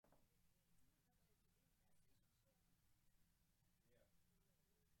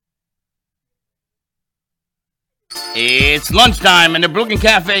It's lunchtime and the Brooklyn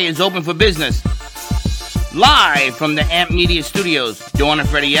Cafe is open for business. Live from the AMP Media Studios, Dawn and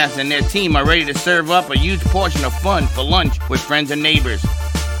Freddie S. and their team are ready to serve up a huge portion of fun for lunch with friends and neighbors.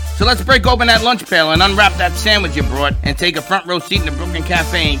 So let's break open that lunch pail and unwrap that sandwich you brought and take a front row seat in the Brooklyn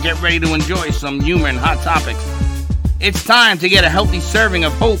Cafe and get ready to enjoy some humor and hot topics. It's time to get a healthy serving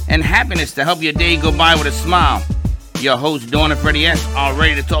of hope and happiness to help your day go by with a smile. Your hosts, Dawn and Freddie S., are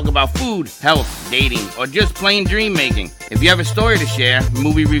ready to talk about food, health, dating, or just plain dream making. If you have a story to share,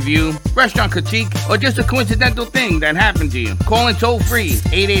 movie review, restaurant critique, or just a coincidental thing that happened to you, call in toll free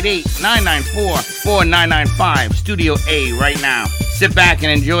 888-994-4995, Studio A right now. Sit back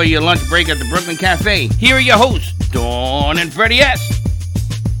and enjoy your lunch break at the Brooklyn Cafe. Here are your hosts, Dawn and Freddie S.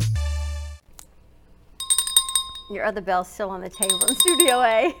 Your other bell's still on the table in Studio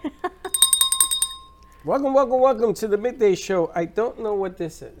A. Welcome to the Midday Show. I don't know what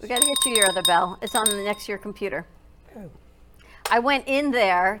this is. We got to get you your other bell. It's on the next to your computer. Oh. I went in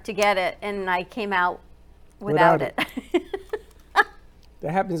there to get it, and I came out without it.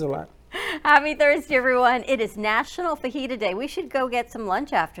 That happens a lot. Happy Thursday, everyone. It is National Fajita Day. We should go get some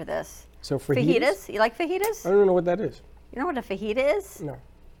lunch after this. So fajitas? You like fajitas? I don't know what that is. You know what a fajita is? No.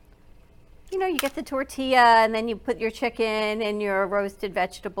 You know, you get the tortilla, and then you put your chicken and your roasted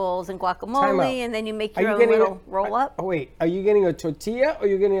vegetables and guacamole, and then you make your own little roll-up. Oh, wait. Are you getting a tortilla or are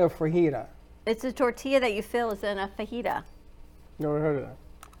you getting a fajita? It's a tortilla that you fill is in a fajita. Never heard of that.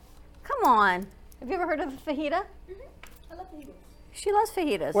 Come on. Have you ever heard of a fajita? I love fajitas. She loves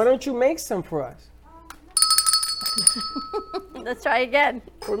fajitas. Why don't you make some for us? Let's try again.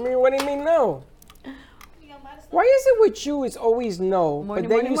 What do you mean no? Why is it with you it's always no, Morning, but then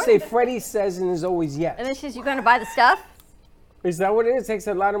morning, you morning. say Freddie says and it's always yes? And then she's, you're going to buy the stuff? Is that what it is? It takes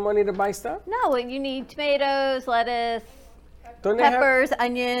a lot of money to buy stuff? No, you need tomatoes, lettuce, Don't peppers,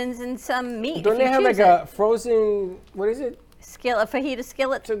 onions, and some meat. Don't they have like a frozen, what is it? Skillet, fajita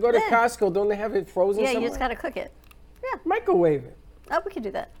skillet. To go to Costco, don't they have it frozen Yeah, somewhere? you just got to cook it. Yeah. Microwave it. Oh, we could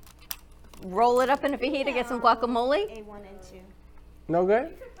do that. Roll it up in a fajita, get some guacamole. A1 and 2. No good?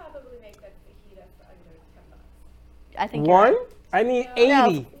 You could probably make that fajita for under $10. I think One? you're right. I need 80.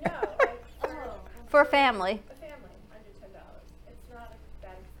 No, like For a family. a family, under $10. It's not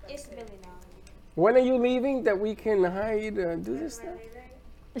that It's expensive. really not. When are you leaving that we can hire you to do this stuff?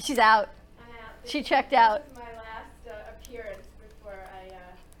 She's out. I'm out. She checked out. This is my last appearance before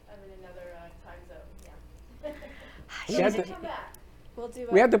I'm in another time zone. Yeah. We have to, Come back. We'll do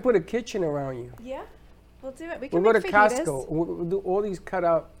it. we have to put a kitchen around you. Yeah, we'll do it. We We'll can go to make fajitas. Costco. We'll do all these cut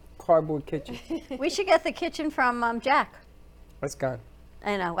out cardboard kitchens. We should get the kitchen from Jack. That's gone.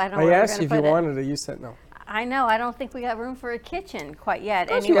 I know. I don't know I where we're asked going you to if you put it. wanted it. You said no. I know. I don't think we have room for a kitchen quite yet. Of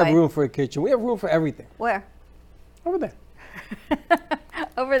course Anyway, we have room for a kitchen. We have room for everything. where? Over there.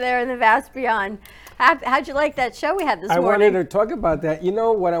 Over there in the vast beyond. How'd you like that show we had this I morning? wanted to talk about that. You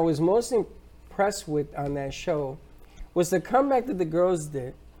know, what I was most impressed with on that show was the comeback that the girls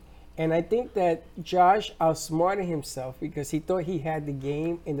did. And I think that Josh outsmarted himself because he thought he had the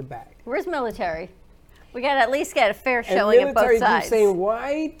game in the bag. Where's military? We got to at least get a fair And showing at military both sides. keeps saying,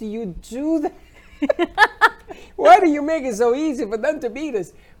 why do you do that? Why do you make it so easy for them to beat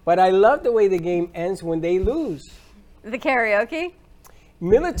us? But I love the way the game ends when they lose. The karaoke?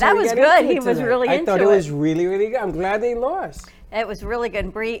 Military That was got good. into He it was tonight. really I thought into it it. was really, really good. I'm glad they lost. It was really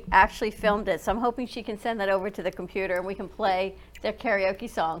good. Bree actually filmed it, so I'm hoping she can send that over to the computer and we can play their karaoke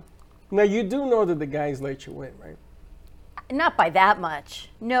song. Now, you do know that the guys let you win, right? Not by that much.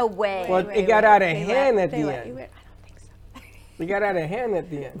 No way. Well, it got out of They hand let- at they the let you end. win. I don't think so. It got out of hand at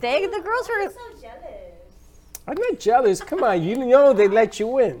the end. The girls were. I'm so jealous. I'm not jealous. Come on, you know they let you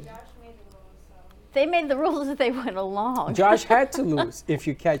win. Josh made the rules, so. They made the rules as they went along. Josh had to lose, if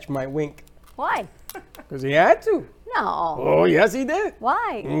you catch my wink. Why? Because he had to. No. Oh, yes, he did.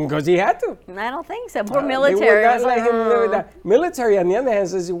 Why? Because he had to. I don't think so. Poor They military. would not was let like, him live "Oh." that. Military, on the other hand,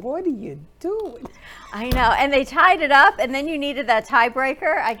 says, what are you doing? I know. And they tied it up, and then you needed that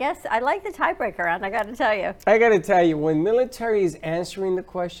tiebreaker. I guess I like the tiebreaker round, I got to tell you. I got to tell you, when military is answering the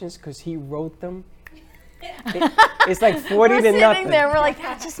questions because he wrote them, it's like 40 We're to sitting nothing. there, we're like,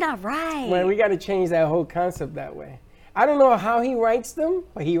 that's just not right. Well, we got to change that whole concept that way. I don't know how he writes them,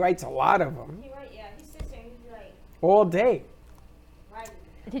 but he writes a lot of them Yeah, he sits there and he's like, all day. right.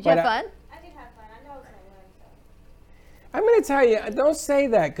 Did you But have fun? I did have fun. I know it's not learn, so. I'm going to tell you, don't say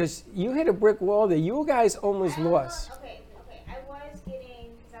that because you hit a brick wall there. You guys almost lost. Okay. I was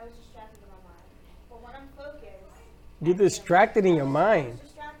getting, because I was distracted in my mind. But when I'm focused, You're distracted in your I mind. was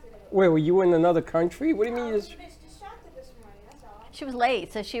distracted. Wait, were you in another country? What do you mean? I You was just, distracted this morning, that's all. She was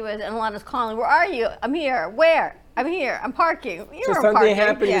late, so she was, and Alana's calling, where are you? I'm here. Where? I'm here. I'm parking. You So were something parking.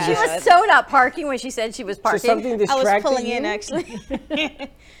 happened. Yeah. She was so not parking when she said she was So parking. something I distracted was pulling you? in actually.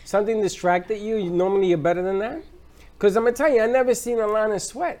 Something distracted you? Normally you're better than that? Because I'm going to tell you, I never seen Alana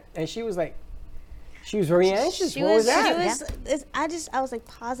sweat. And she was like, she was very anxious. What was that? I was like,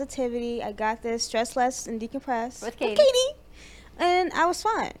 positivity. I got this. Stress less and decompress. With Katie. And I was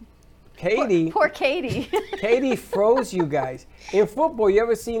fine. Katie. Poor Katie. Katie froze you guys. In football, you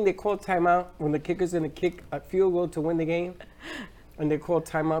ever seen they call timeout when the kicker's going to kick a field goal to win the game? And they call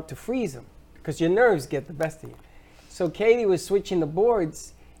timeout to freeze them because your nerves get the best of you. So Katie was switching the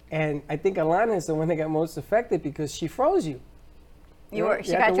boards, and I think Alana is the one that got most affected because she froze you. She got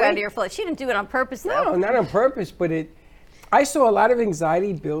you out of your flow. She didn't do it on purpose, though. No, not on purpose, but I saw a lot of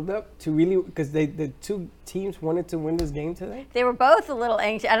anxiety build up to really, because the two teams wanted to win this game today. They were both a little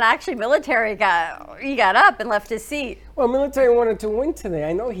anxious, and actually, Military got up and left his seat. Well, Military wanted to win today.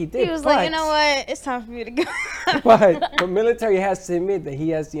 I know he did. He was like, you know what? It's time for me to go. but Military has to admit that he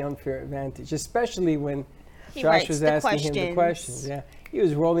has the unfair advantage, especially when Josh was asking him the questions. Yeah, he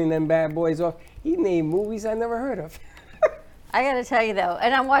was rolling them bad boys off. He named movies I never heard of. I got to tell you, though,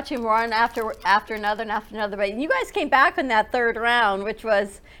 and I'm watching one after another and after another. But you guys came back in that third round, which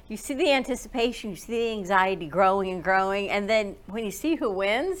was, you see the anticipation, you see the anxiety growing and growing. And then when you see who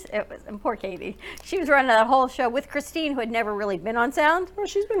wins, and poor Katie, she was running that whole show with Christine, who had never really been on sound. Well,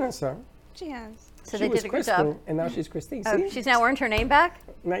 she's been on sound. She has. So She they was did a good Crystal, job. and now she's Christine. Oh, See? she's now earned her name back?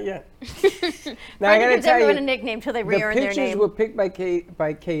 Not yet. Now I I gotta gives tell everyone a you, nickname till they the re-earn their pictures name. were picked by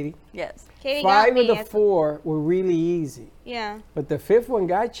Katie. Yes. Katie 5 got me. of the 4 were really easy, Yeah. but the 5th one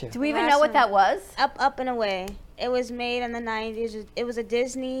got you. Do we even Last know what one. that was? Up and Away. It was made in the 90s. It was a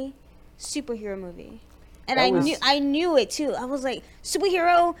Disney superhero movie. And That I knew it too. I was like,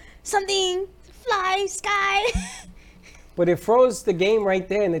 superhero, something, fly, sky. But it froze the game right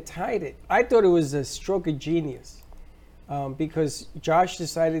there and it tied it. I thought it was a stroke of genius because Josh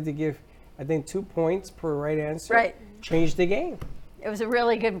decided to give, I think, 2 points per right answer. Right. Changed the game. It was a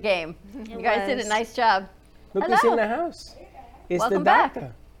really good game. You guys did a was. nice job. Look Hello. who's in the house. It's Welcome the back.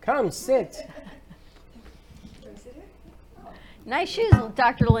 doctor. Come, sit. Nice shoes,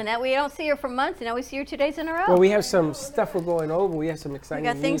 Dr. Lynette. We don't see her for months, and now we see her 2 days in a row. Well, we have some stuff we're going over. We have some exciting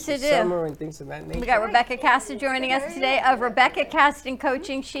things news to for do. summer and things of that nature. We got Rebecca Caston joining us today of Rebecca Caston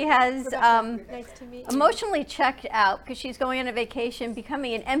Coaching. She has emotionally checked out because she's going on a vacation,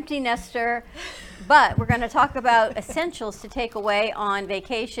 becoming an empty nester. But we're going to talk about essentials to take away on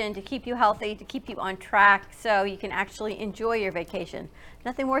vacation to keep you healthy, to keep you on track so you can actually enjoy your vacation.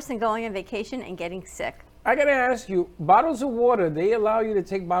 Nothing worse than going on vacation and getting sick. I got to ask you, bottles of water, they allow you to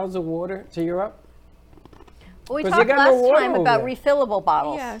take bottles of water to Europe? Well, we 'Cause talked they got no last water time over about there. refillable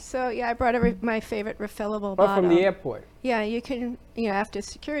bottles. Yeah, so I brought my favorite refillable Or bottle. from the airport? Yeah, you can, after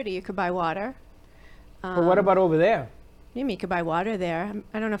security, you could buy water. But what about over there? You could buy water there.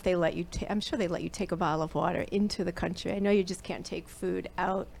 I don't know if they let you, I'm sure they let you take a bottle of water into the country. I know you just can't take food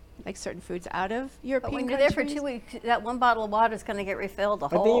out, like certain foods out of European But when you're there for countries. 2 weeks, that one bottle of water is going to get refilled a I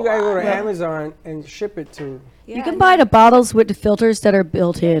whole think you got to go lot. to Amazon and ship it to. You can buy the bottles with the filters that are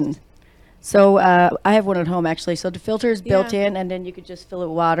built in. So I have one at home actually. So the filter is built Yeah. in, and then you could just fill it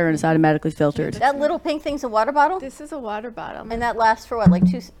with water, and it's automatically filtered. That little pink thing's a water bottle? This is a water bottle. And that lasts for what, like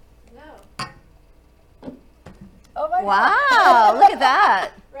 2? No. Oh my wow, look at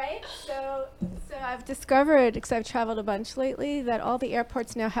that. Right? So So I've discovered, because I've traveled a bunch lately, that all the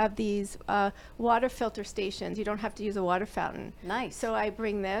airports now have these water filter stations. You don't have to use a water fountain. Nice. So I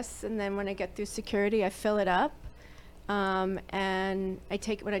bring this, and then when I get through security, I fill it up. And I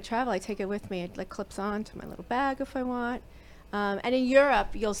take it when I travel. I take it with me. It like clips on to my little bag if I want. And in Europe,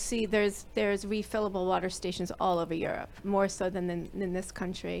 you'll see there's refillable water stations all over Europe, more so than in this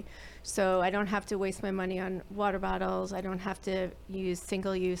country. So I don't have to waste my money on water bottles. I don't have to use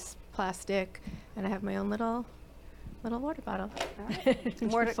single-use plastic, and I have my own little water bottle.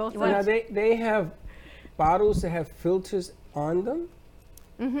 More to, you Now, want they have bottles that have filters on them?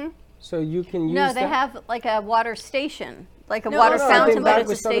 Mm-hmm. So you can use no, they that? have like a water station, like a No, water No, I fountain, think but Doc it's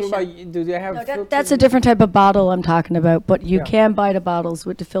a was talking station. about, do they have filters That's a different type of bottle I'm talking about, but you Yeah. can buy the bottles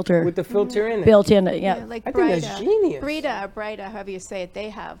with the filter with the filter in it? built in it. Yeah. Like I think that's Brita. genius. Brita or Brita, however you say it, they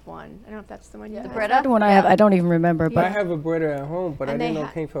have one. I don't know if that's the one you have. Brita? The one I have, I don't even remember, I but have a Brita at home, but I And didn't they know it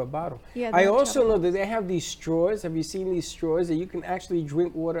ha- came from a bottle. Yeah, I they have also travel know that they have these straws. Have you seen these straws that you can actually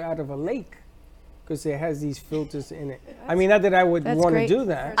drink water out of a lake? because it has these filters in it. I mean, not that I would That's want to great. do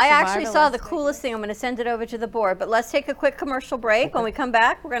that. I actually saw the Survivalist. coolest thing. I'm going to send it over to the board. But let's take a quick commercial break. When we come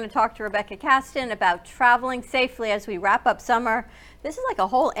back, we're going to talk to Rebecca Caston about traveling safely as we wrap up summer. This is like a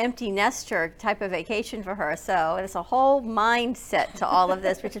whole empty nester type of vacation for her. So it's a whole mindset to all of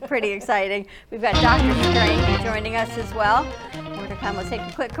this, which is pretty exciting. We've got Dr. Strange joining us as well. We're going to come. Let's take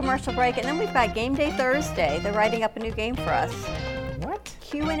a quick commercial break. And then we've got Game Day Thursday. They're writing up a new game for us. What?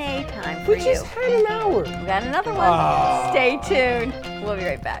 Q&A time for We you. just had an hour. We got another one. Stay tuned. We'll be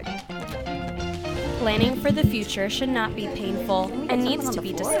right back. Planning for the future should not be painful and needs to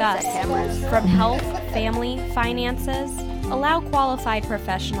be discussed. Cameras. From health, family, finances, allow qualified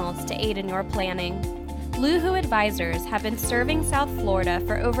professionals to aid in your planning. Luhu Advisors have been serving South Florida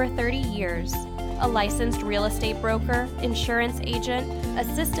for over 30 years. A licensed real estate broker, insurance agent,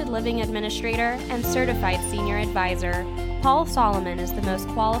 assisted living administrator, and certified senior advisor, Paul Solomon is the most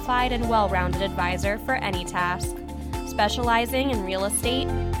qualified and well-rounded advisor for any task. Specializing in real estate,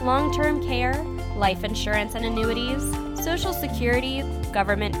 long-term care, life insurance and annuities, Social Security,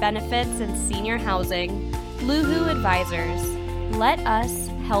 government benefits, and senior housing. Luhu Advisors. Let us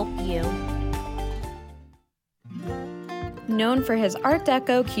help you. Known for his Art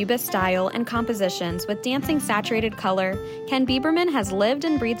Deco Cubist style and compositions with dancing saturated color, Ken Bieberman has lived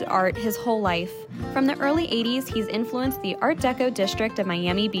and breathed art his whole life. From the early 80s, he's influenced the Art Deco district of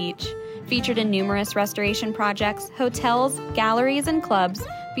Miami Beach. Featured in numerous restoration projects, hotels, galleries, and clubs,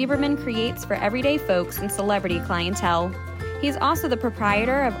 Bieberman creates for everyday folks and celebrity clientele. He's also the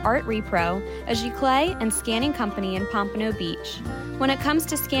proprietor of Art Repro, a giclée and scanning company in Pompano Beach. When it comes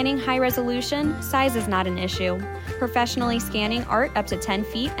to scanning high resolution, size is not an issue. Professionally scanning art up to 10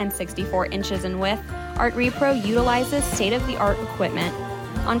 feet and 64 inches in width, Art Repro utilizes state-of-the-art equipment.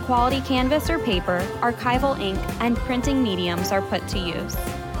 On quality canvas or paper, archival ink and printing mediums are put to use.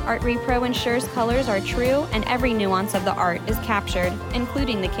 Art Repro ensures colors are true and every nuance of the art is captured,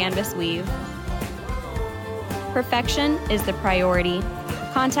 including the canvas weave. Perfection is the priority.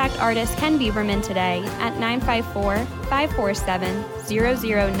 Contact artist Ken Bieberman today at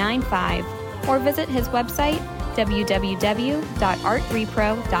 954-547-0095 or visit his website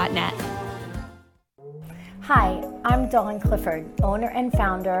www.artrepro.net. Hi, I'm Dawn Clifford, owner and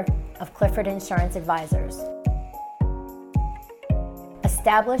founder of Clifford Insurance Advisors.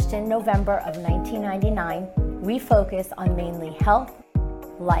 Established in November of 1999, we focus on mainly health,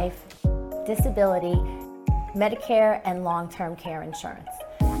 life, disability, Medicare, and long-term care insurance.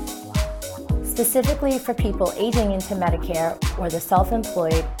 Specifically for people aging into Medicare or the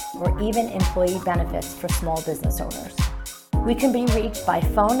self-employed or even employee benefits for small business owners. We can be reached by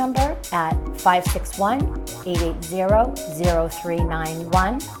phone number at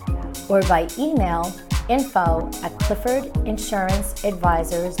 561-880-0391 or by email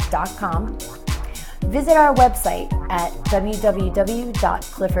info@cliffordinsuranceadvisors.com. Visit our website at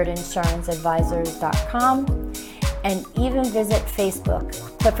www.cliffordinsuranceadvisors.com and even visit Facebook,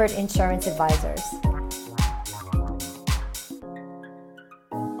 Clifford Insurance Advisors.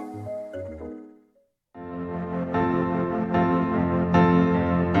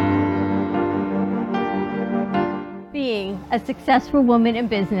 Being a successful woman in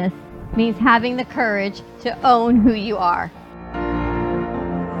business means having the courage to own who you are.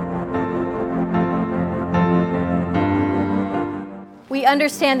 We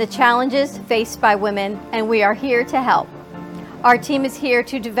understand the challenges faced by women, and we are here to help. Our team is here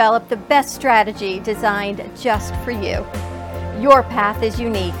to develop the best strategy designed just for you. Your path is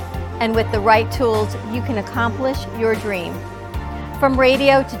unique, and with the right tools, you can accomplish your dream. From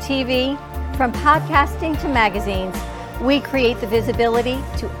radio to TV, from podcasting to magazines, we create the visibility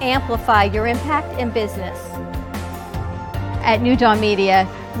to amplify your impact in business. At New Dawn Media,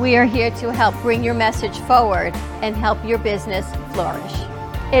 we are here to help bring your message forward and help your business flourish.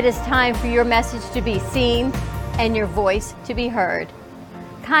 It is time for your message to be seen and your voice to be heard.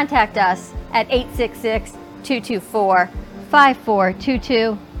 Contact us at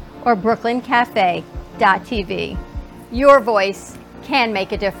 866-224-5422 or brooklyncafe.tv. Your voice can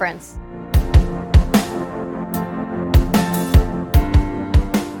make a difference.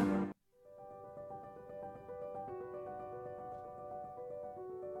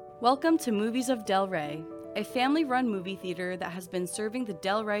 Welcome to Movies of Del Rey, a family-run movie theater that has been serving the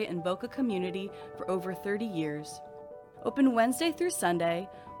Del Rey and Boca community for over 30 years. Open Wednesday through Sunday,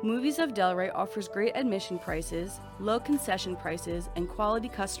 Movies of Del Rey offers great admission prices, low concession prices, and quality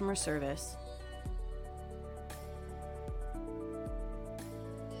customer service.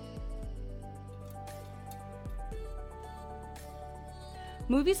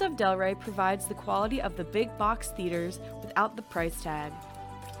 Movies of Del Rey provides the quality of the big box theaters without the price tag.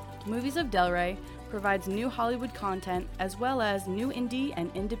 Movies of Delray provides new Hollywood content as well as new indie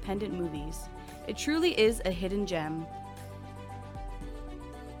and independent movies. It truly is a hidden gem.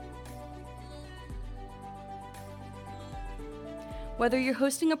 Whether you're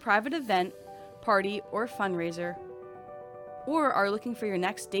hosting a private event, party, or fundraiser, or are looking for your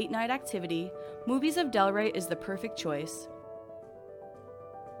next date night activity, Movies of Delray is the perfect choice.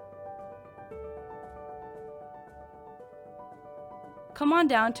 Come on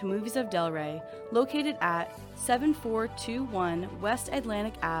down to Movies of Delray, located at 7421 West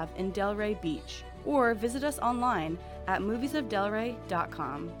Atlantic Ave in Delray Beach, or visit us online at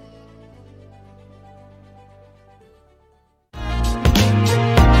moviesofdelray.com.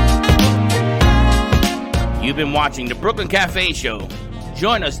 You've been watching the Brooklyn Cafe Show.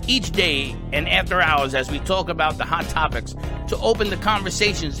 Join us each day and after hours as we talk about the hot topics to open the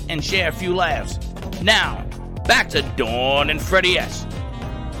conversations and share a few laughs. Now, back to Dawn and Freddie S.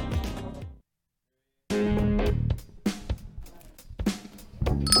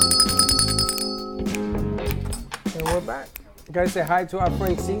 And we're back. You guys say hi to our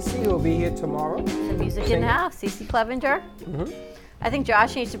friend Cece, who will be here tomorrow. The music in the house, Cece Clevenger. I think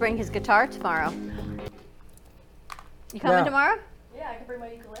Josh needs to bring his guitar tomorrow. You coming Yeah. tomorrow? Yeah, I can bring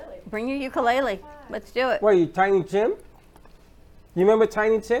my ukulele. Bring your ukulele. Let's do it. What are you, Tiny Tim? You remember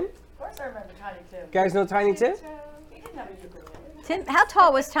Tiny Tim? Of course I remember Tiny Tim. You guys know Tiny Tim? He didn't have a ukulele. Tim, how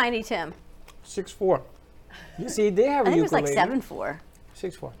tall was Tiny Tim? 6'4". You see, he did have I a think it was ukulele. like 7'4".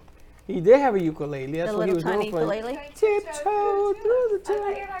 6'4". He did have a ukulele. That's The what he little was tiny known for. ukulele. Tiptoe through the I thought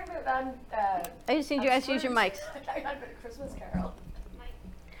tulips. you were talking about I just need you guys to use your mics. I thought you were talking about a Christmas Carol.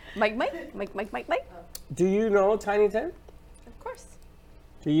 Mike. Do you know Tiny Tim? Of course.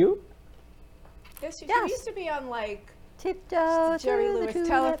 Do you? Yes, she Yes. used to be on like Tiptoe Jerry through the Lewis tulips.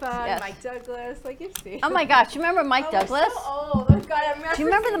 Telephone, Yes. Mike Douglas, like you've seen. Oh my gosh, you remember Mike Douglas? So old. Oh God, I remember. Do you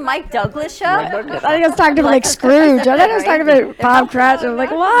remember the Mike Douglas show? I think I was talking about like Scrooge. I thought I was talking about Bob Cratchit. I'm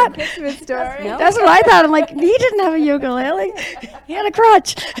like, what? Christmas story. No. That's what I thought. I'm like, he didn't have a ukulele. He had a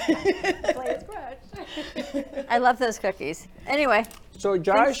crutch. Play his crutch. I love those cookies. Anyway, So things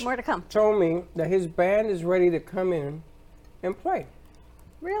Josh more to come. told me that his band is ready to come in and play.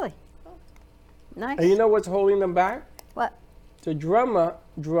 Really? Nice. And you know what's holding them back? What? The drummer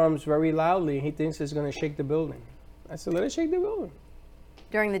drums very loudly. He thinks it's going to shake the building. I said, let it shake the building.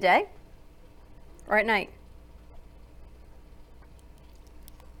 During the day? Or at night?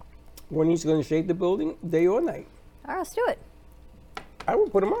 When he's going to shake the building, day or night. All right, let's do it. I will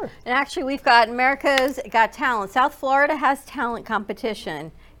put him on. And actually, we've got America's Got Talent. South Florida has talent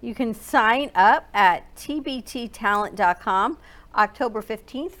competition. You can sign up at tbttalent.com. October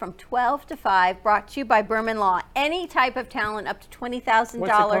 15th from 12 to 5, brought to you by Berman Law. Any type of talent up to $20,000 What's the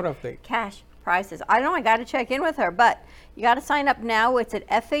cutoff date? cash prizes. I don't know, I got to check in with her, but you got to sign up now. It's at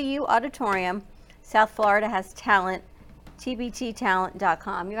FAU Auditorium. South Florida has talent,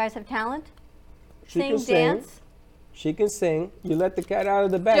 tbttalent.com. You guys have talent? She Sing, can sing. dance, She can sing. You let the cat out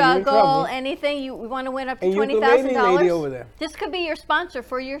of the bag. You're in juggle, trouble. anything. You want to win up to And ukulele lady over $20,000? there. This could be your sponsor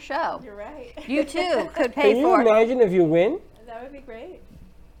for your show. You're right. You too could pay Can you for it. imagine if you win? That would be great.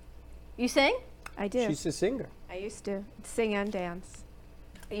 You sing? I do. She's a singer. I used to sing and dance.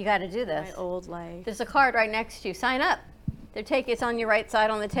 You got to do this. My old life. There's a card right next to you. Sign up. It's on your right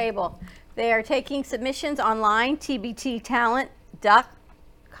side on the table. They are taking submissions online,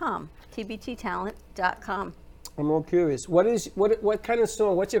 tbttalent.com. tbttalent.com. I'm more curious. What kind of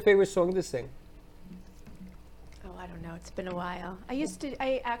song? What's your favorite song to sing? Oh, I don't know. It's been a while. I used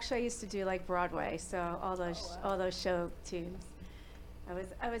to do like Broadway, so all those show tunes.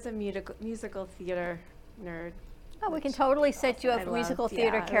 I was a musical theater nerd. Oh, we can totally set you up I for musical loved-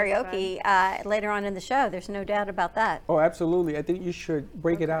 theater yeah, it was karaoke later on in the show. There's no doubt about that. Oh, absolutely. I think you should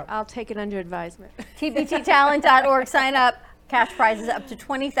break it out. I'll take it under advisement. tbttalent.org. Sign up. Cash prizes up to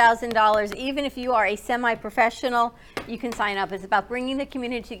 $20,000. Even if you are a semi-professional, you can sign up. It's about bringing the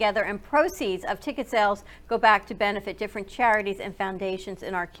community together, and proceeds of ticket sales go back to benefit different charities and foundations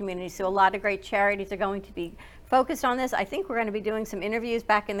in our community. So a lot of great charities are going to be focused on this. I think we're going to be doing some interviews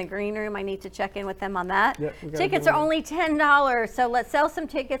back in the green room. I need to check in with them on that. Yep, we gotta Tickets do are one. only $10. So let's sell some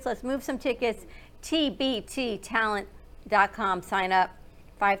tickets. Let's move some tickets. tbttalent.com. Sign up.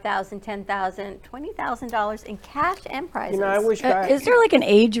 $5,000, $10,000, $20,000 in cash and prizes. You know, I wish I. Is there like an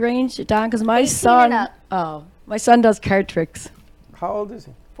age range, Don? Because my 18 son, and my son does card tricks. How old is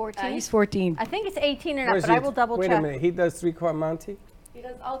he? 14? He's 14. I think it's 18 and Where up, is but he? I will double Wait check. a minute. He does three-card Monty? He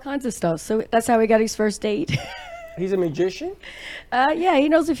does all kinds of stuff. So that's how he got his first date. He's a magician? Yeah, he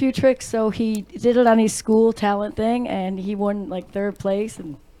knows a few tricks. So he did it on his school talent thing, and he won like 3rd place.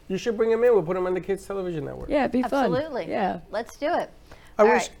 And You should bring him in. We'll put him on the Kids Television Network. yeah, it'd be fun. Absolutely. Yeah. Let's do it.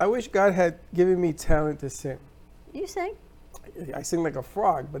 I wish God had given me talent to sing. You sing. I sing like a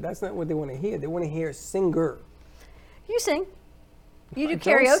frog, but that's not what they want to hear. They want to hear a singer. You sing. You do I don't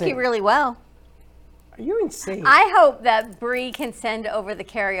karaoke sing. really well. You're insane. I hope that Bree can send over the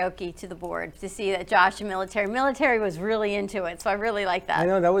karaoke to the board to see that Josh in military was really into it. So I really like that. I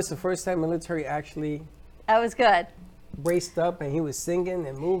know that was the first time military actually That was good. braced up and he was singing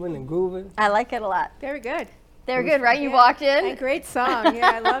and moving and grooving. I like it a lot. Very good. They're good, right? You walked in. A great song.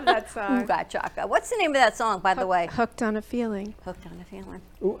 Yeah, I love that song. Ooga Chaka. What's the name of that song, by the way? Hooked on a Feeling. Hooked on a Feeling.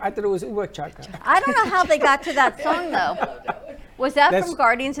 Ooh, I thought it was Uga Chaka. I don't know how they got to that song, though. Was that That's- from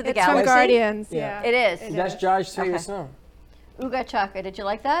Guardians of the It's Galaxy? from Guardians, Yeah. yeah. It is. That's Josh's favorite Okay. song. Uga Chaka. Did you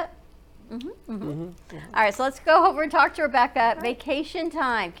like that? All right, so let's go over and talk to Rebecca. Vacation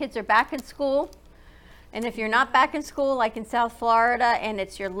time. Kids are back in school. And if you're not back in school, like in South Florida, and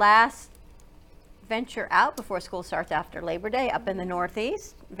it's your last venture out before school starts after Labor Day up in the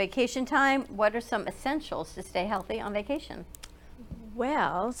Northeast, vacation time, what are some essentials to stay healthy on vacation?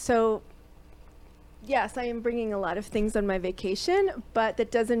 Well, so yes, I am bringing a lot of things on my vacation, but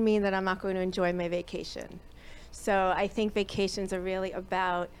that doesn't mean that I'm not going to enjoy my vacation. So I think vacations are really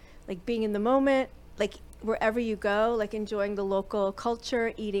about like being in the moment, like wherever you go, like enjoying the local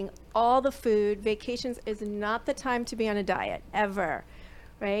culture, eating all the food. Vacations is not the time to be on a diet, ever,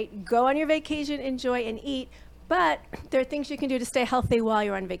 right? Go on your vacation, enjoy and eat, but there are things you can do to stay healthy while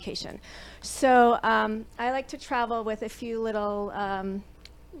you're on vacation. So I like to travel with a few little,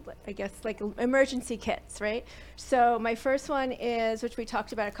 I guess, like emergency kits, right? So my first one is, which we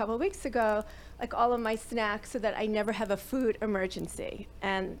talked about a couple of weeks ago, like all of my snacks so that I never have a food emergency.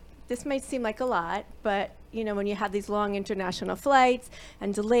 And this might seem like a lot, but you know, when you have these long international flights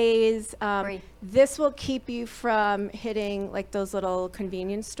and delays, this will keep you from hitting like those little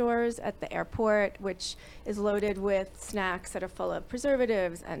convenience stores at the airport, which is loaded with snacks that are full of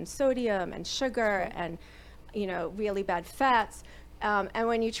preservatives and sodium and sugar and, you know, really bad fats. And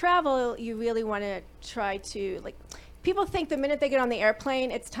when you travel, you really want to try to, like, people think the minute they get on the airplane,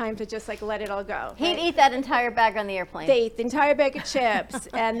 it's time to just like let it all go. He'd right? eat that entire bag on the airplane. They eat the entire bag of chips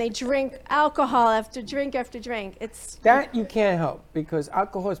and they drink alcohol after drink after drink. It's That you can't help because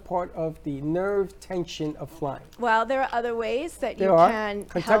alcohol is part of the nerve tension of flying. well, there are other ways that There you are can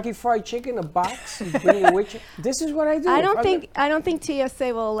Kentucky help. Fried Chicken, a box, you bring it with you. This is what I do. I don't think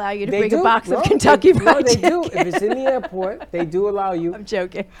TSA will allow you to They bring do? a box No, of Kentucky Fried No, they Chicken. do. If it's in the airport, they do allow you. I'm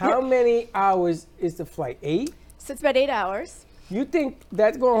joking. How many hours is the flight? 8? So it's about 8 hours. You think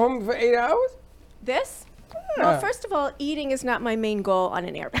that's going home for 8 hours? This? Yeah. Well, first of all, eating is not my main goal on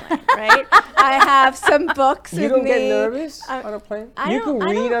an airplane, right? I have some books You with don't me. get nervous on a plane? You can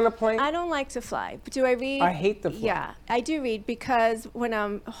read on a plane? I don't like to fly. But do I read? I hate to fly. Yeah, I do read because when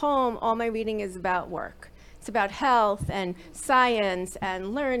I'm home, all my reading is about work. It's about health and science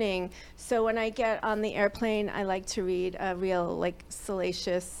and learning. So when I get on the airplane, I like to read a real, like,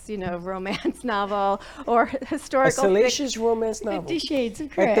 salacious, you know, romance novel or historical. A salacious romance novel. 50 Shades of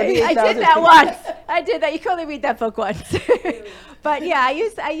At Grey. 38,000 I did that feet. once. I did that. You can only read that book once. But yeah,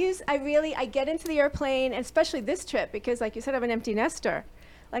 I get into the airplane, and especially this trip, because like you said, I'm an empty nester.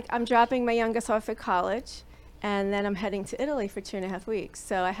 Like I'm dropping my youngest off at college, and then I'm heading to Italy for 2.5 weeks.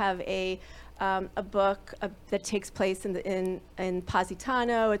 So I have a book that takes place in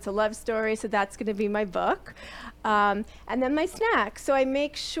Positano. It's a love story, so that's going to be my book. And then my snacks. So I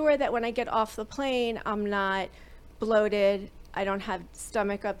make sure that when I get off the plane, I'm not bloated. I don't have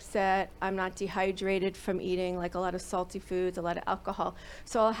stomach upset. I'm not dehydrated from eating like a lot of salty foods, a lot of alcohol.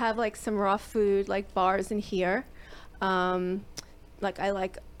 So I'll have like some raw food, like bars in here. Like I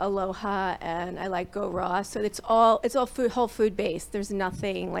like Aloha and I like Go Raw. So it's all food, whole food based. There's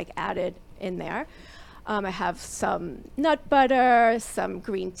nothing like added in there. I have some nut butter, some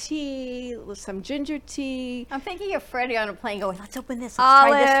green tea, some ginger tea. I'm thinking of Freddie on a plane going, let's open this, let's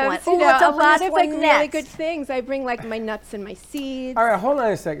try this Olives, one. you Ooh, know, let's a open lot this of one like really next. good things. I bring like my nuts and my seeds. All right, hold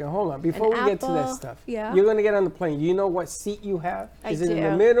on a second. Hold on. Before An we get to that apple, stuff, yeah. you're going to get on the plane. You know what seat you have? I Is it in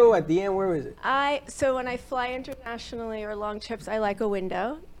the do. middle, at the end? Where is it? So when I fly internationally or long trips, I like a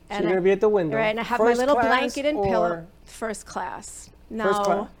window. So you're going to be at the window. Right, and I have my First little class blanket and pillow. or- First class. No, First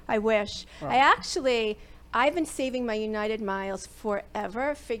class? I wish. Oh. I've been saving my United miles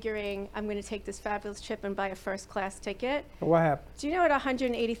forever, figuring I'm going to take this fabulous trip and buy a first class ticket. What happened? Do you know what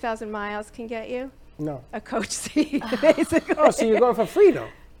 180,000 miles can get you? No. A coach seat, basically. Oh, so you're going for free, though?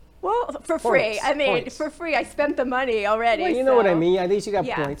 Well, for free. Points, I mean, points. for free. I spent the money already. Well, you know what I so- mean. At least you got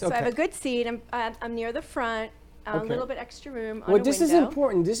Yeah, points. so I have Okay. a good seat. I'm near the front, a Okay. little bit extra room on Well, a this is window.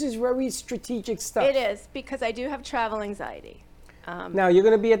 important. This is very strategic stuff. It is, because I do have travel anxiety. Now, you're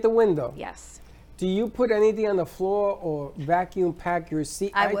going to be at the window. Yes. Do you put anything on the floor or vacuum pack your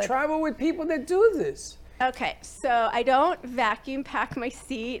seat? I would. travel with people that do this. Okay, so I don't vacuum pack my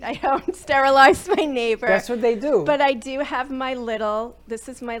seat. I don't sterilize my neighbor. That's what they do. But I do have this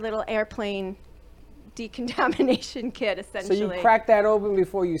is my little airplane decontamination kit, essentially. So you crack that open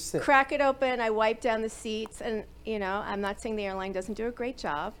before you sit. Crack it open, I wipe down the seats, and I'm not saying the airline doesn't do a great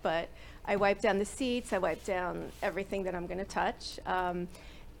job, but I wipe down the seats, I wipe down everything that I'm gonna touch,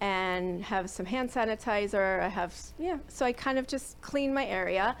 and have some hand sanitizer, so I kind of just clean my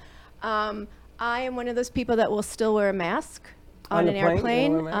area. I am one of those people that will still wear a mask on an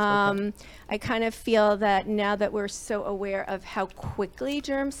airplane. I kind of feel that now that we're so aware of how quickly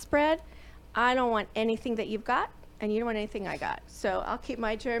germs spread, I don't want anything that you've got, and you don't want anything I got. So I'll keep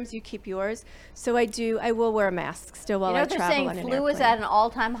my germs, you keep yours. So I will wear a mask still while I travel on an airplane. They're saying flu is at an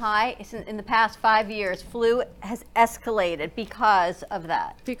all-time high. In the past 5 years, flu has escalated because of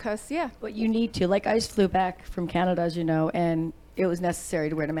that. Because, But you need to. Like, I just flew back from Canada, as you know, and it was necessary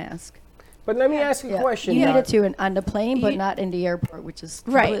to wear a mask. But let me ask you a question. You needed to on the plane, but not in the airport, which is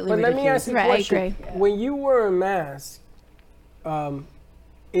completely But ridiculous. let me ask you a question. When you wear a mask,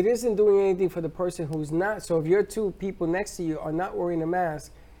 it isn't doing anything for the person who's not. So if your two people next to you are not wearing a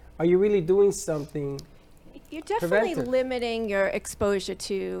mask, are you really doing something? You're definitely limiting your exposure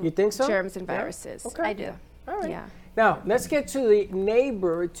to germs and viruses. Okay. I do. All right. Yeah. Now, let's get to the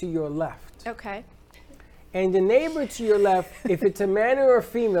neighbor to your left. Okay. And the neighbor to your left, if it's a man or a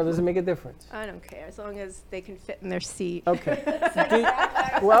female, does it make a difference? I don't care, as long as they can fit in their seat. Okay.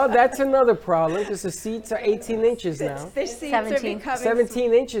 Well, that's another problem, because the seats are 18 inches now. Their seats are becoming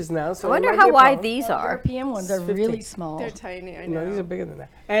 17 inches now. So I wonder how wide these are. European ones are really small. They're tiny, I know. No, these are bigger than that.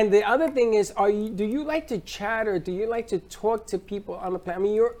 And the other thing is, do you like to chat, or do you like to talk to people on the plane? I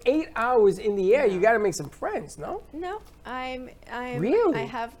mean, you're 8 hours in the air. You got to make some friends, no? No, I'm Really? I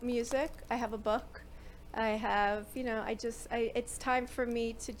have music, I have a book. I have, it's time for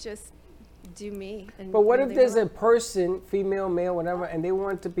me to just do me. But what if there's a person, female, male, whatever, and they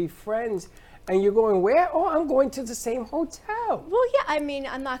want to be friends, and you're going, where? Oh, I'm going to the same hotel. Well, yeah, I mean,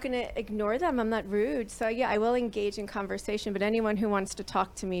 I'm not going to ignore them. I'm not rude. So, yeah, I will engage in conversation. But anyone who wants to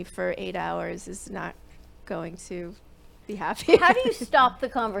talk to me for 8 hours is not going to be happy. How do you stop the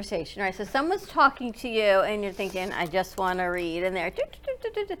conversation? Right, so someone's talking to you, and you're thinking, I just want to read, and they're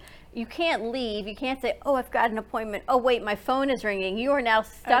you can't leave. You can't say, oh, I've got an appointment. Oh, wait, my phone is ringing. You are now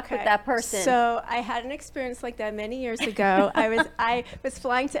stuck with that person. So I had an experience like that many years ago. I was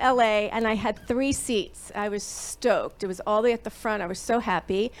flying to LA, and I had 3 seats. I was stoked. It was all the way at the front. I was so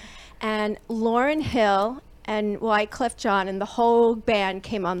happy. And Lauryn Hill and Wyclef Jean and the whole band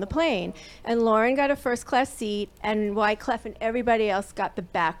came on the plane. And Lauren got a first class seat, and Wyclef and everybody else got the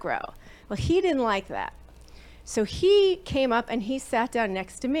back row. Well, he didn't like that. So he came up and he sat down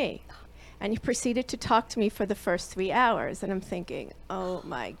next to me, and he proceeded to talk to me for the first 3 hours. And I'm thinking, oh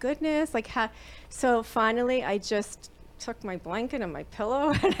my goodness, like how? So finally, I just took my blanket and my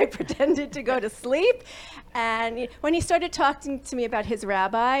pillow and I pretended to go to sleep. And when he started talking to me about his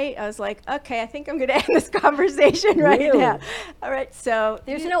rabbi, I was like, okay, I think I'm going to end this conversation right now. All right, so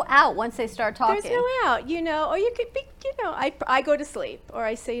there's no out once they start talking. There's no out, or you could be, I go to sleep, or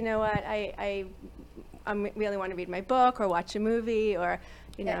I say, you know what, I really want to read my book or watch a movie, or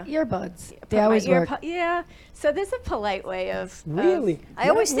earbuds. They always work. Yeah. So there's a polite way of really. I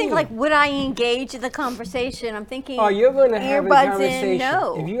always think, like, would I engage in the conversation? I'm thinking. Oh, you're going to have a conversation. In,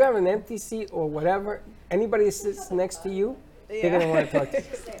 no. If you have an empty seat or whatever, anybody that sits next to you, they're going to want to talk to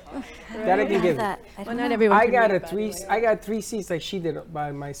you. That I can give you. Well, not everyone. I got 3 seats like she did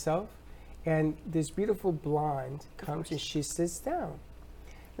by myself, and this beautiful blonde comes and she sits down.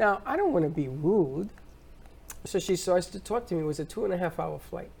 Now I don't want to be rude. So she starts to talk to me. It was a 2.5-hour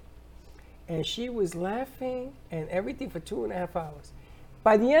flight. And she was laughing and everything for 2.5 hours.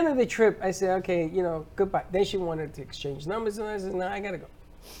 By the end of the trip, I said, okay, goodbye. Then she wanted to exchange numbers, and I said, no, I got to go.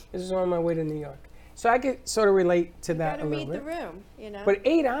 This is on my way to New York. So I could sort of relate to that a little bit. You gotta read the room, But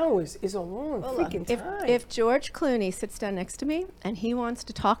 8 hours is a long freaking time. If George Clooney sits down next to me and he wants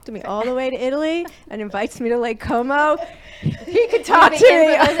to talk to me all the way to Italy and invites me to Lake Como, he could talk to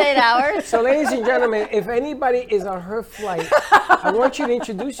me. For those 8 hours. So, ladies and gentlemen, if anybody is on her flight, I want you to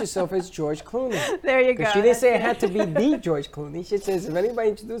introduce yourself as George Clooney. There you go. She didn't say it had to be the George Clooney. She says if anybody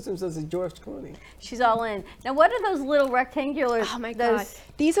introduces themselves as George Clooney. She's all in. Now, what are those little rectangular? Oh my God.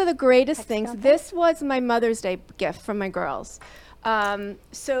 These are the greatest things. This was my Mother's Day gift from my girls.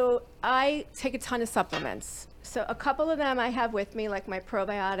 So I take a ton of supplements. So a couple of them I have with me, like my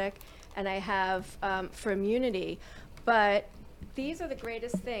probiotic, and I have for immunity. But these are the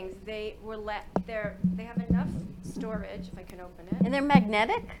greatest things. They have enough storage, if I can open it. And they're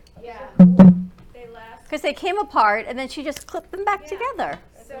magnetic? Yeah. They they last. Because they came apart, and then she just clipped them back together.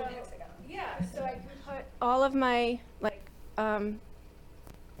 So so I can put all of my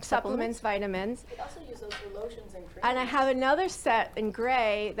supplements, vitamins. You also use those for lotions and creams. And I have another set in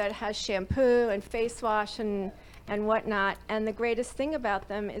gray that has shampoo and face wash and whatnot. And the greatest thing about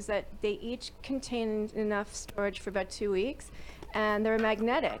them is that they each contain enough storage for about 2 weeks, and they're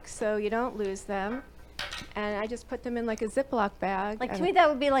magnetic, so you don't lose them. And I just put them in like a Ziploc bag. Like, to me, that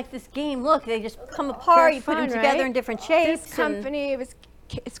would be like this game. Look, they just come apart. You put them together in different shapes. This company,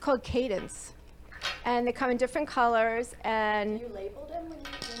 it's called Cadence. And they come in different colors. And Do you label them when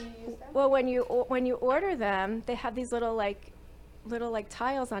you use them? well, when you order them, they have these little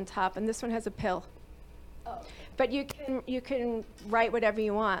tiles on top, and this one has a pill. Oh. But you can write whatever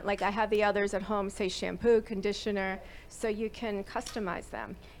you want. Like, I have the others at home say shampoo, conditioner, so you can customize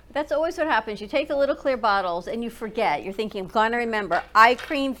them. That's always what happens. You take the little clear bottles and you forget. You're thinking, I'm going to remember eye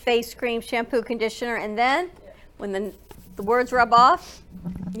cream, face cream, shampoo, conditioner, and then when the words rub off,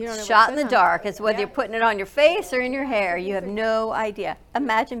 You don't know shot what's in the them. dark. It's whether you're putting it on your face or in your hair. You have no idea.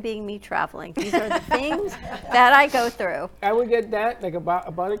 Imagine being me traveling. These are the things that I go through. I would get that, like a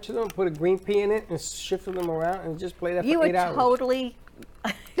bottle to them, put a green pea in it, and shift them around, and just play that You for 8 hours. would totally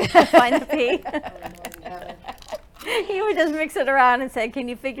find the pea. You would just mix it around and say, can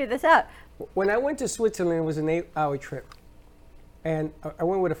you figure this out? When I went to Switzerland, it was an 8-hour trip. And I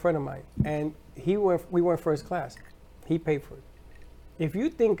went with a friend of mine, and we went first class. He paid for it. If you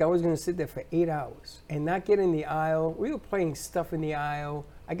think I was going to sit there for 8 hours and not get in the aisle, we were playing stuff in the aisle.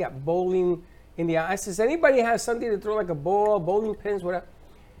 I got bowling in the aisle. I says, anybody has something to throw, like a ball, bowling pins, whatever?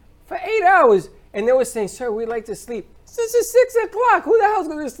 For 8 hours. And they were saying, sir, we'd like to sleep. This is 6 o'clock. Who the hell's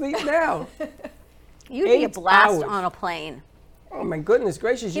going to sleep now? You'd be a 8 blast hours. on a plane. Oh, my goodness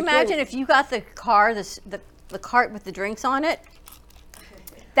gracious. Can you imagine if you got the car, the cart with the drinks on it?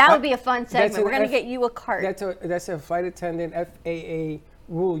 That would be a fun segment. We're going to get you a cart. That's a flight attendant FAA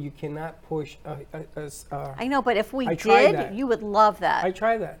rule. You cannot push I know, but if we I tried did, that. you would love that. I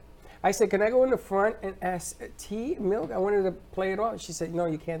tried that. I said, can I go in the front and ask tea, milk? I wanted to play it off. She said, no,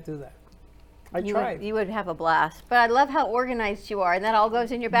 you can't do that. I tried. You would have a blast. But I love how organized you are. And that all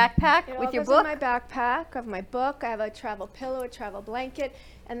goes in your backpack It with all your goes book? in my backpack of my book. I have a travel pillow, a travel blanket,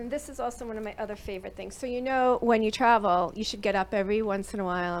 and this is also one of my other favorite things. So when you travel, you should get up every once in a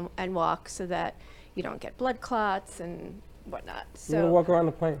while and walk so that you don't get blood clots and whatnot. You want to walk around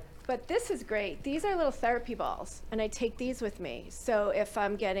the plane. But this is great. These are little therapy balls, and I take these with me. So if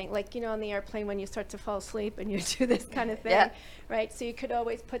I'm getting, like, on the airplane when you start to fall asleep and you do this kind of thing, right? So you could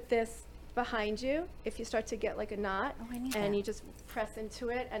always put this behind you if you start to get like a knot, and you just press into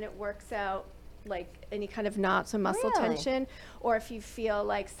it, and it works out like any kind of knots or muscle tension. Or if you feel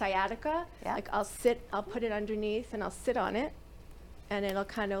like sciatica, like I'll put it underneath and I'll sit on it, and it'll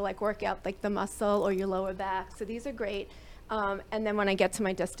kind of like work out like the muscle or your lower back. So these are great. And then when I get to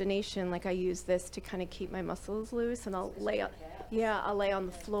my destination, like I use this to kind of keep my muscles loose, and I'll lay on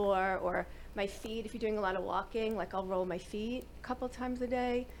the floor, or my feet. If you're doing a lot of walking, like I'll roll my feet a couple times a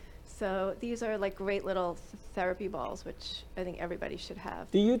day. So these are like great little therapy balls, which I think everybody should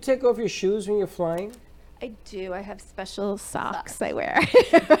have. Do you take off your shoes when you're flying? I do. I have special socks I wear.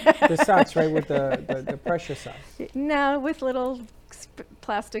 The socks, right, with the pressure socks. No, with little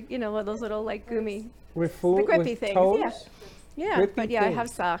plastic, those little like gummy. With food, the grippy with things. toes? Yeah, Grippy but yeah, I things. have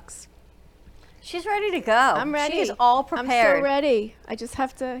socks. She's ready to go. I'm ready. She's all prepared. I'm so ready. I just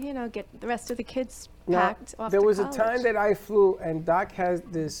have to, get the rest of the kids packed off There to was college. a time that I flew, and Doc has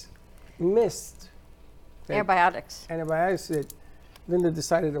this mist. Antibiotics. Antibiotics that Linda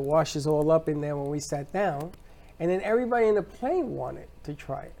decided to wash us all up in there when we sat down, and then everybody in the plane wanted to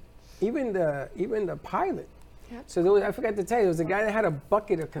try it, even the pilot. Yep. So I forgot to tell you, there was a guy that had a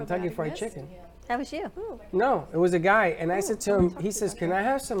bucket of Kentucky Fried Chicken. That was you. No, it was a guy, and I said to him, he says, can I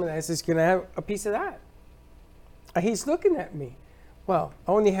have some of that? I says, can I have a piece of that? And he's looking at me. Well,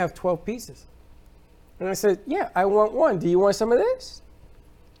 I only have 12 pieces. And I said, yeah, I want one. Do you want some of this?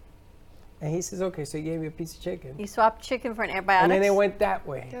 And he says, okay, so he gave me a piece of chicken. You swapped chicken for an antibiotic? And then it went that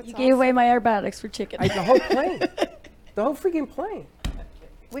way. You gave away my antibiotics for chicken. The whole plane. The whole freaking plane.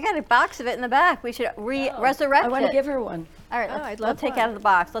 We got a box of it in the back. We should resurrect it. I want to give her one. All right, I'd we'll love take one. out of the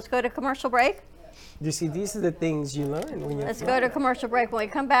box. Let's go to commercial break. You see, these are the things you learn when you're Let's go to commercial break. When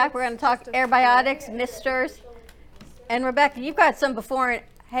we come back, we're going to talk antibiotics, misters. And Rebecca, you've got some before.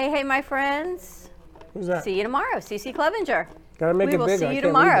 Hey, my friends. Who's that? See you tomorrow. CeCe Clevenger. Gotta make we it will bigger. see I you can't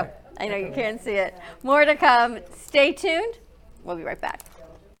read tomorrow. that. I know you can't see it. More to come. Stay tuned. We'll be right back.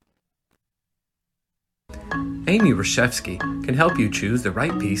 Amy Reshevsky can help you choose the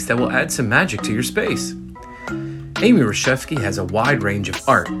right piece that will add some magic to your space. Amy Reshevsky has a wide range of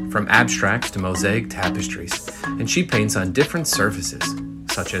art, from abstracts to mosaic tapestries, and she paints on different surfaces,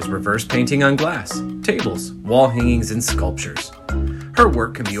 such as reverse painting on glass, tables, wall hangings, and sculptures. Her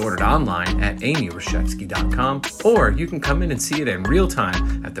work can be ordered online at amyreshevsky.com, or you can come in and see it in real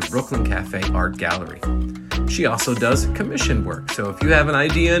time at the Brooklyn Cafe Art Gallery. She also does commission work, so if you have an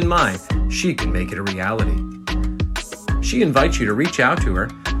idea in mind, she can make it a reality. She invites you to reach out to her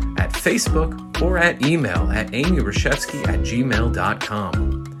at Facebook or at email at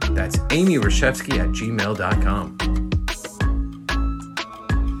amyreshevsky@gmail.com. That's amyreshevsky@gmail.com.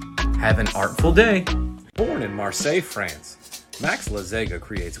 Have an artful day. Born in Marseille, France, Max Lazega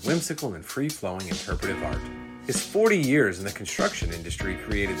creates whimsical and free-flowing interpretive art. His 40 years in the construction industry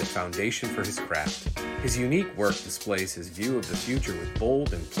created the foundation for his craft. His unique work displays his view of the future with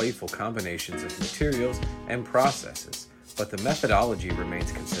bold and playful combinations of materials and processes, but the methodology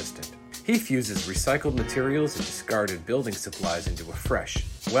remains consistent. He fuses recycled materials and discarded building supplies into a fresh,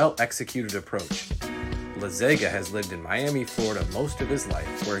 well-executed approach. Lazega has lived in Miami, Florida most of his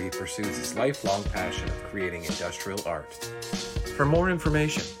life, where he pursues his lifelong passion of creating industrial art. For more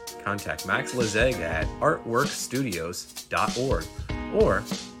information, contact Max Lazega at artworkstudios.org or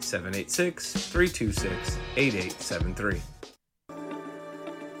 786-326-8873.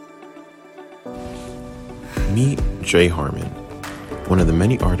 Meet Jay Harmon, one of the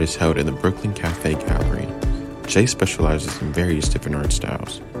many artists held in the Brooklyn Cafe Gallery. Jay specializes in various different art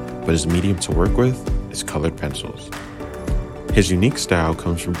styles, but his medium to work with is colored pencils. His unique style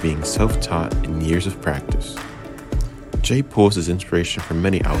comes from being self-taught and years of practice. Jay pulls his inspiration from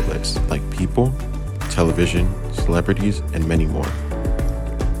many outlets like people, television, celebrities, and many more.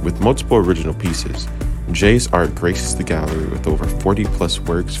 With multiple original pieces, Jay's art graces the gallery with over 40-plus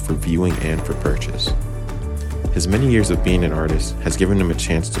works for viewing and for purchase. His many years of being an artist has given him a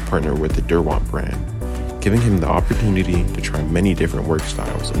chance to partner with the Derwent brand, giving him the opportunity to try many different work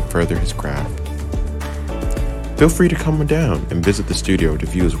styles and further his craft. Feel free to come on down and visit the studio to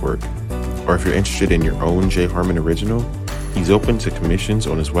view his work, or if you're interested in your own Jay Harmon original, he's open to commissions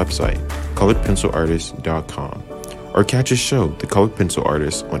on his website, coloredpencilartist.com, or catch his show, The Colored Pencil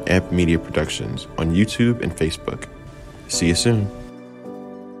Artist, on Amp Media Productions on YouTube and Facebook. See you soon.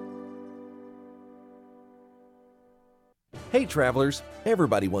 Hey travelers,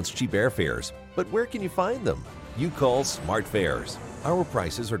 everybody wants cheap airfares, but where can you find them? You call Smart Fares. Our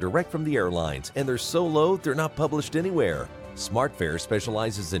prices are direct from the airlines, and they're so low they're not published anywhere. Smart Fares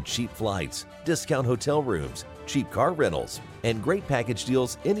specializes in cheap flights, discount hotel rooms, cheap car rentals, and great package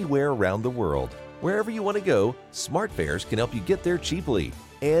deals anywhere around the world. Wherever you want to go, Smart Fares can help you get there cheaply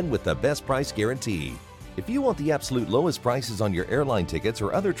and with the best price guarantee. If you want the absolute lowest prices on your airline tickets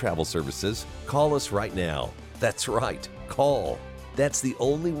or other travel services, call us right now. That's right, call. That's the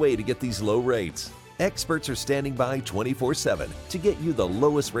only way to get these low rates. Experts are standing by 24/7 to get you the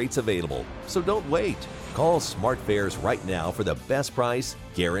lowest rates available, so don't wait. Call Smart Fares right now for the best price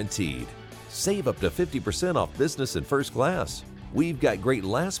guaranteed. Save up to 50% off business and first class. We've got great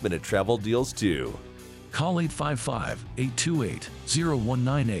last-minute travel deals too. Call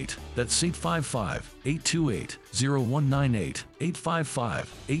 855-828-0198. That's 855-828-0198.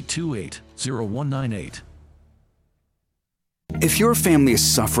 855-828-0198. If your family is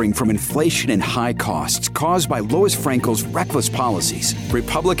suffering from inflation and high costs caused by Lois Frankel's reckless policies,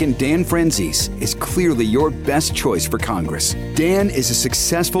 Republican Dan Franzese is clearly your best choice for Congress. Dan is a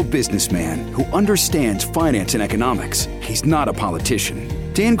successful businessman who understands finance and economics. He's not a politician.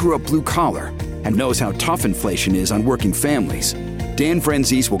 Dan grew up blue collar and knows how tough inflation is on working families. Dan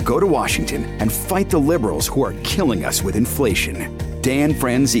Franzese will go to Washington and fight the liberals who are killing us with inflation. Dan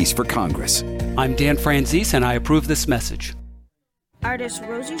Franzese for Congress. I'm Dan Franzese and I approve this message. Artist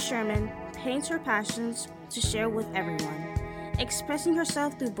Rosie Sherman paints her passions to share with everyone. Expressing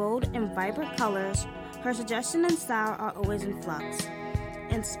herself through bold and vibrant colors, her suggestion and style are always in flux.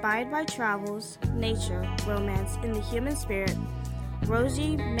 Inspired by travels, nature, romance, and the human spirit,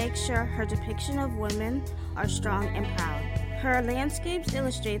 Rosie makes sure her depiction of women are strong and proud. Her landscapes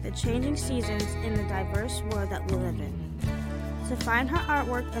illustrate the changing seasons in the diverse world that we live in. To find her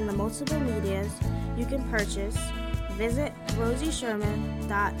artwork in the multiple medias you can purchase, visit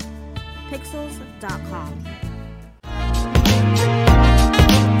rosiesherman.pixels.com.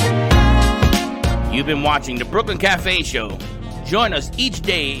 You've been watching the Brooklyn Cafe Show. Join us each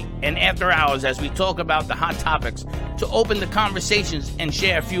day and after hours as we talk about the hot topics to open the conversations and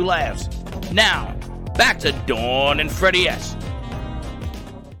share a few laughs. Now, back to Dawn and Freddie S.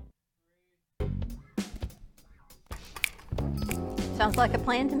 Sounds like a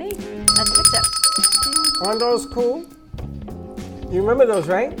plan to me. Let's fix it. Aren't those cool? You remember those,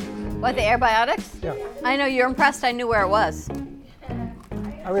 right? What, the Airbiotics? Yeah. I know you're impressed. I knew where it was.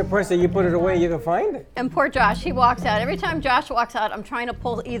 I'm impressed that you put it away. You can find it. And poor Josh, he walks out. Every time Josh walks out, I'm trying to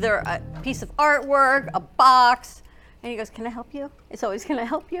pull either a piece of artwork, a box, and he goes, "Can I help you?" It's always, "Can I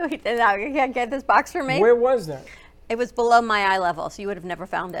help you?" He said, "No, you can't get this box for me." Where was that? It was below my eye level, so you would have never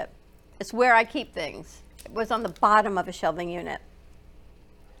found it. It's where I keep things. It was on the bottom of a shelving unit.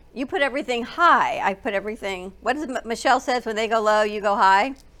 You put everything high. I put everything, what does Michelle says, when they go low, you go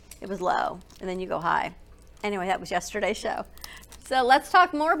high? It was low, and then you go high. Anyway, that was yesterday's show. So let's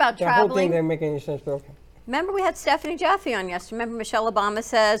talk more about The traveling. whole thing didn't make any sense, but okay. Remember we had Stephanie Jaffe on yesterday. Remember Michelle Obama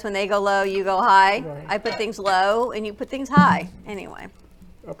says, when they go low, you go high? Right. I put things low, and you put things high. Anyway.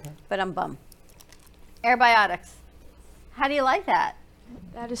 Okay. But I'm bummed. Airbiotics. How do you like that?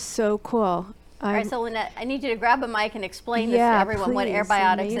 That is so cool. All right, so Lynette, I need you to grab a mic and explain this to Yeah, everyone what please.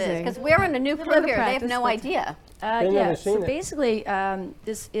 Airbiotics is. Amazing. Because we're in a new crew here. They have no idea. Yeah, so basically,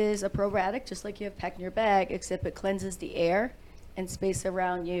 this is a probiotic, just like you have packed in your bag, except it cleanses the air and space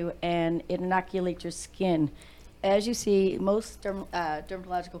around you, and it inoculates your skin. As you see, most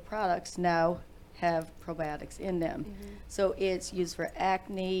dermatological products now have probiotics in them. So it's used for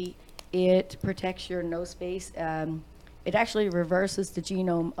acne. It protects your nose space. It actually reverses the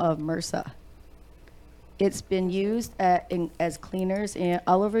genome of MRSA. It's been used as cleaners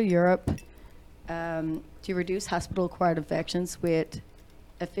all over Europe to reduce hospital-acquired infections with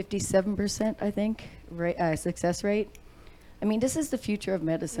a 57%, I think, success rate. I mean, this is the future of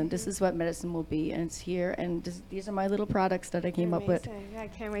medicine. This is what medicine will be, and it's here. And these are my little products that I came up with. Yeah, I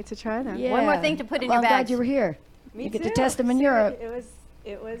can't wait to try them. Yeah. One more thing to put in Well, your I'm bag. glad you were here. Me You get too. to test them in See, Europe.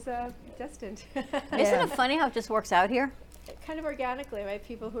 It was destined. Isn't it funny how it just works out here? Kind of organically, right?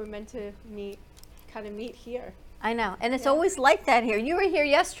 People who are meant to meet here. I know, and it's always like that here. You were here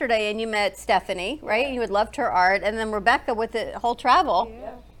yesterday and you met Stephanie, right? You had loved her art, and then Rebecca with the whole travel.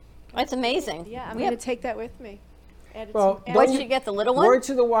 Yeah. That's amazing. Yeah, I'm We going have- to take that with me. Well, What'd you get, the little one? Word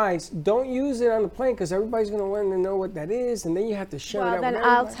to the wise, don't use it on the plane because everybody's going to want to know what that is, and then you have to share Well, that then with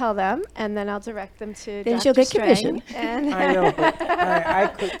I'll everybody. tell them, and then I'll direct them to Then Dr. she'll get Strang, commission. And I know, but I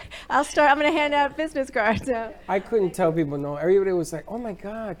could. I'm going to hand out business cards. I couldn't tell people no. Everybody was like, "Oh my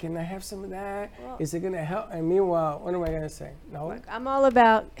God, can I have some of that? Is it going to help?" And meanwhile, what am I going to say? No. Look, I'm all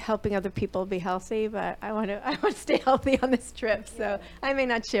about helping other people be healthy, but I want to stay healthy on this trip, so I may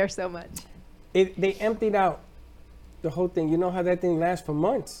not share so much. They emptied out the whole thing. You know how that thing lasts for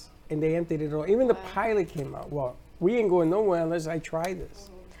months, and they emptied it all. Even the pilot came out. Well, we ain't going nowhere unless I try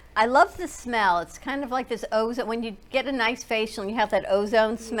this. I love the smell. It's kind of like this ozone. When you get a nice facial and you have that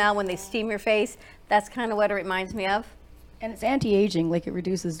ozone smell when they steam your face, that's kind of what it reminds me of. And it's anti-aging, like it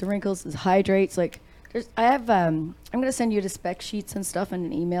reduces the wrinkles, it hydrates. Like, I have, I'm going to send you the spec sheets and stuff in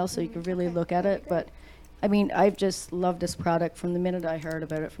an email so you can really look at it. But, I mean, I've just loved this product from the minute I heard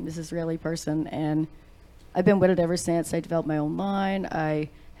about it from this Israeli person. And I've been with it ever since. I developed my own line. I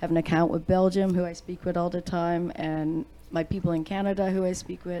have an account with Belgium, who I speak with all the time, and my people in Canada, who I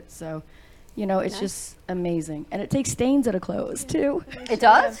speak with. So, you know, it's just amazing. And it takes stains out of clothes, too. It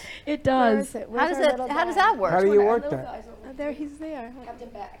does? It does. How does that work? How do you work that? There, he's there.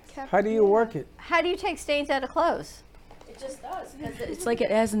 How do you work it? How do you take stains out of clothes? It just does. It's like it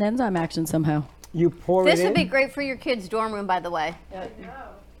has an enzyme action somehow. You pour This it in? would be great for your kids' dorm room, by the way.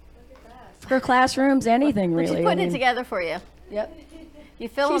 For classrooms, anything We're really. just putting it together for you. Yep. You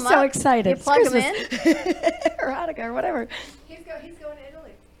fill She's them so up. excited. You It's plug them Christmas. in. or Hanukkah or whatever. He's going to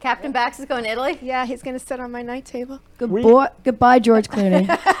Italy. Captain Bax is going to Italy? Yeah, he's going to sit on my night table. Goodbye, George Clooney.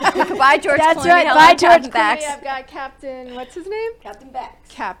 Goodbye, George That's Clooney. right. Hello, Bye, George Captain Clooney. Bax. I've got Captain, what's his name? Captain Bax.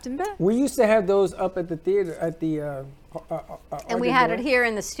 Captain Bax. We used to have those up at the theater, at the... And we had it here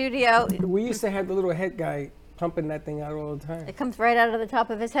in the studio. We used to have the little head guy pumping that thing out all the time. It comes right out of the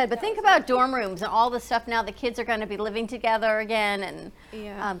top of his head. But think about dorm rooms and all the stuff now. The kids are going to be living together again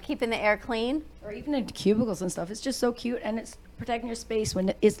and keeping the air clean. Or even in cubicles and stuff. It's just so cute, and it's protecting your space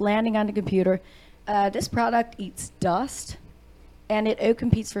when it's landing on the computer. This product eats dust, and it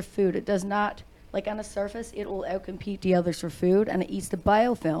outcompetes for food. It does not, like on a surface, it will outcompete the others for food, and it eats the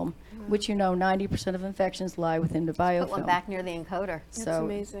biofilm, which you know 90% of infections lie within the biofilm. Put one back near the encoder. That's So,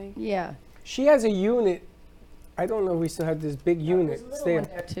 amazing. Yeah. She has a unit. I don't know if we still have this big unit. It's there. Oh,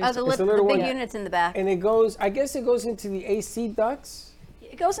 the It's a big little one. unit's in the back. And it goes, I guess it goes into the AC ducts.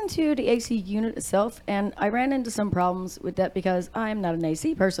 It goes into the AC unit itself, and I ran into some problems with that because I'm not an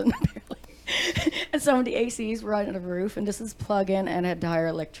AC person, apparently. And some of the ACs were on the roof, and this is plug-in, and I had to hire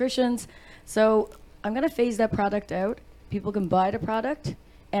electricians. So I'm going to phase that product out. People can buy the product,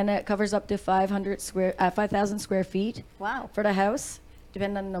 and it covers up to 5,000 square feet Wow. for the house.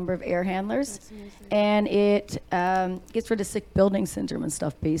 depending on the number of air handlers. And it gets rid of sick building syndrome and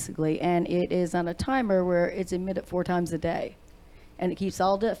stuff, basically. And it is on a timer where it's emitted 4 times a day. And it keeps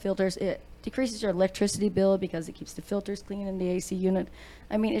all the filters. It decreases your electricity bill because it keeps the filters clean in the AC unit.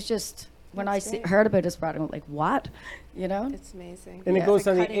 I mean, it's just, when I heard about this product, I'm like, what? You know? It's amazing. And it goes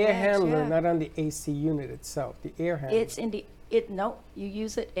on the air edge, handler, yeah. not on the AC unit itself. The air handler. It's in the, no, you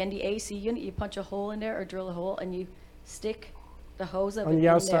use it in the AC unit. You punch a hole in there or drill a hole, and you stick the hose of On it the in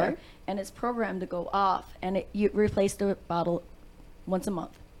outside? there, and it's programmed to go off. And you replace the bottle once a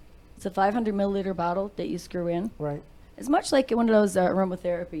month. It's a 500 milliliter bottle that you screw in. Right. It's much like one of those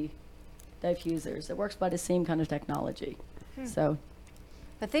aromatherapy diffusers. It works by the same kind of technology. So,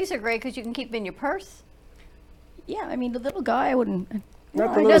 But these are great because you can keep them in your purse. yeah, I mean, the little guy, I wouldn't. Not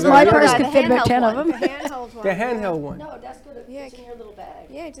I the guess little my guy, purse the could fit about handheld 10 of one. them. The handheld one. The handheld one. No, that's good. It's in your little bag.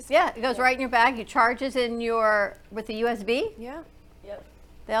 Yeah, just Yeah, it goes right in your bag. It charges in your with the USB. Yeah. Yep.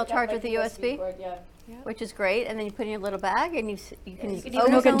 They all Got charge like with the USB, cord, yeah. which is great. And then you put it in your little bag, and you can You can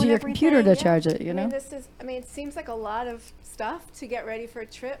even hook it into your computer to charge it, you know? I mean, it seems like a lot of stuff to get ready for a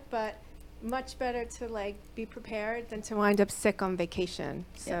trip, but much better to like be prepared than to wind up sick on vacation.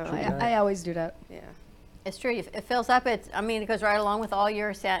 So I always do that. Yeah. It's true. It fills up. I mean, it goes right along with all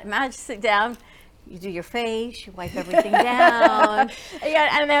your. Imagine sit down, you do your face, you wipe everything down.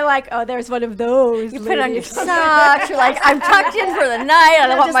 Yeah, and they're like, oh, there's one of those. You put on your ladies. socks. You're like, I'm tucked in for the night. I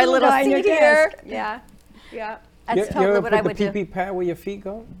don't want my little seat here. Yeah. Yeah. That's totally you ever what I put would the do. Mm-hmm. pee-pee pad where your feet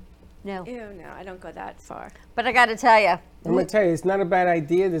go? No. Ew, no, I don't go that far. But I got to tell you, I'm going to tell you, it's not a bad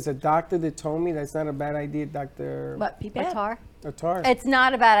idea. There's a doctor that told me that's not a bad idea, Dr. What, pee-pad? Atar? Atar. It's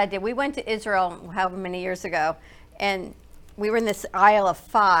not a bad idea. We went to Israel however many years ago, and we were in this aisle of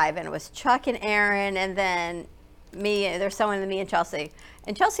 5, and it was Chuck and Aaron, and then me. There's someone and me and Chelsea.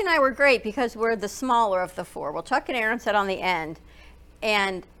 And Chelsea and I were great because we're the smaller of the 4. Well, Chuck and Aaron sat on the end,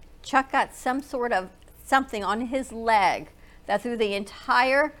 and Chuck got some sort of something on his leg that through the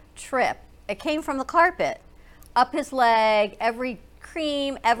entire trip, it came from the carpet, up his leg, every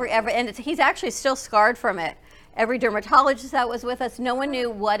cream, and he's actually still scarred from it. Every dermatologist that was with us, no one knew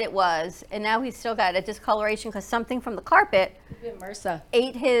what it was, and now he's still got a discoloration because something from the carpet MRSA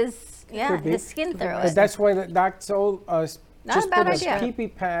ate his Could be. his skin through But it. that's why the doctor told us Not just a bad put idea. a pee-pee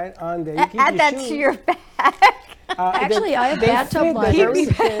pad on there. You keep Add your that shoes. to your bag. Actually, I have they bathtub fit, liners. they're very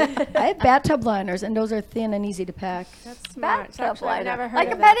thin. I have bathtub liners, and those are thin and easy to pack. That's smart. Bathtub Actually, I've liner. never heard Like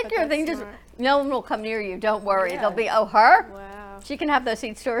a of that, but pedicure thing, that's just smart. no one will come near you. Don't worry. Yeah. They'll be, oh, her? Wow. She can have those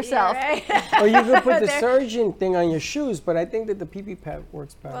seats to herself. Or you could put the There- surgeon thing on your shoes, but I think that the pee-pee pad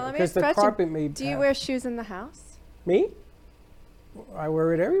works better Well, let me because the ask you, carpet may do you have- wear shoes in the house? Me? I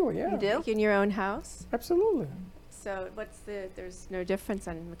wear it everywhere, yeah. You do? Like in your own house? Absolutely. So there's no difference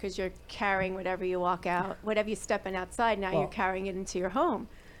on because you're carrying whatever you walk out, whatever you're stepping outside, now Well, you're carrying it into your home.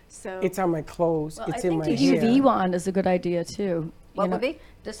 So It's on my clothes. Well, it's I in think my the hair. UV wand is a good idea too. What would be?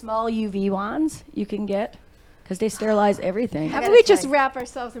 The small UV wands you can get because they sterilize everything. how about we just wrap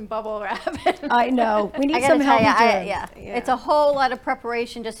ourselves in bubble wrap? I know. We need I gotta some tell healthy you, germs. yeah, it's a whole lot of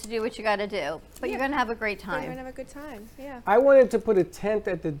preparation just to do what you got to do. But you're gonna have a great You're time. gonna have a good time. Yeah. I wanted to put a tent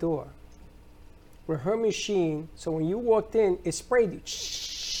at the door with her machine, so when you walked in, it sprayed you.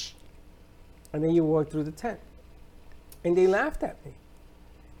 Shh. And then you walked through the tent. And they laughed at me.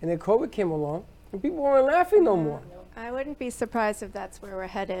 And then COVID came along, and people weren't laughing no more. I wouldn't be surprised if that's where we're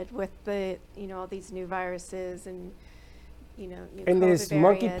headed with the, all these new viruses and, new And there's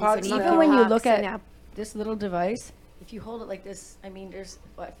COVID monkeypox variants and now. Even when you monkeypox look and at this little device, if you hold it like this, I mean, there's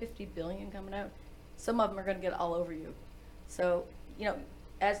what 50 billion coming out. Some of them are going to get all over you. So,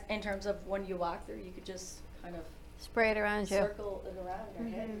 as in terms of when you walk through, you could just kind of Spray it around you. circle it around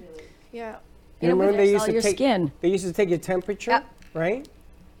your head. Really. Yeah. You It remember they protects used all to your take skin. They used to take your temperature, right?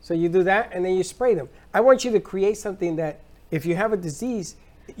 So you do that, and then you spray them. I want you to create something that, if you have a disease,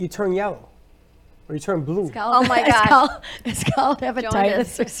 you turn yellow, or you turn blue. Oh my gosh. It's called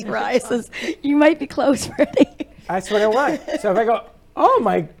hepatitis or Jaundice. psoriasis. You might be close, Freddie. That's what I want. So if I go, oh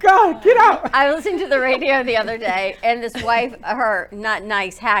my God, get out! I listened to the radio the other day, and this wife, her not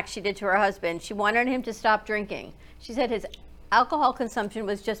nice hack she did to her husband, she wanted him to stop drinking. She said his alcohol consumption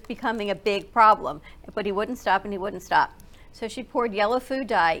was just becoming a big problem, but he wouldn't stop and he wouldn't stop. So she poured yellow food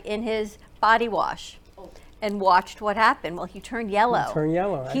dye in his body wash and watched what happened. Well, he turned yellow. He turned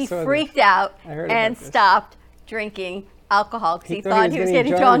yellow. I He saw this. freaked out I heard and about this. stopped drinking alcohol because he thought he was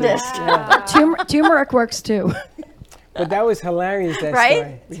getting jaundice. jaundice. Yeah. Turmeric works too. But that was hilarious, that Right?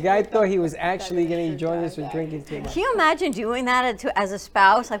 story. The guy thought he was actually getting jaundice for drinking too much. Can you imagine doing that as a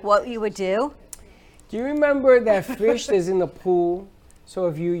spouse, like what you would do? Do you remember that fish that's in the pool? So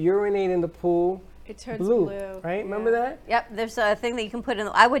if you urinate in the pool, It turns blue, blue. right? Remember that? Yep, there's a thing that you can put in.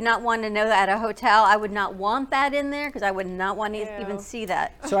 I would not want to know that at a hotel. I would not want that in there because I would not want to even see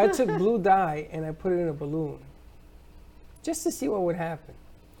that. So I took blue dye and I put it in a balloon just to see what would happen.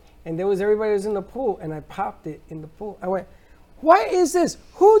 And there was everybody was in the pool and I popped it in the pool. I went, what is this?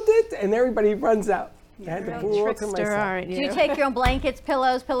 Who did that? And everybody runs out. I had the pool all to myself. Do you take your own blankets,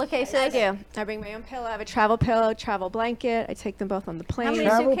 pillows, pillowcases? I do. I bring my own pillow. I have a travel pillow, travel blanket. I take them both on the plane.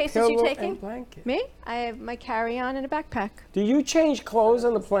 How many suitcases you taking? Me? I have my carry-on and a backpack. Do you change clothes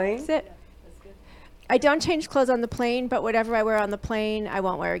on the plane? That's it. I don't change clothes on the plane, but whatever I wear on the plane, I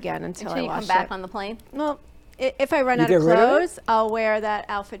won't wear again until I you wash come back it. on the plane? Well, if I run You out of get rid of it? clothes, I'll wear that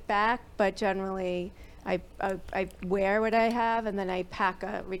outfit back, but generally I wear what I have and then I pack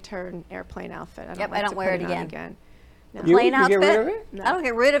a return airplane outfit. I don't I don't wear it on again. No. Plain You outfit? get rid of it? No. I don't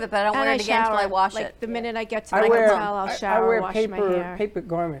get rid of it, but I don't And wear it again until I shower. wash Like, it. the minute I get to I the wear, hotel, I'll shower, I wear wash my hair. paper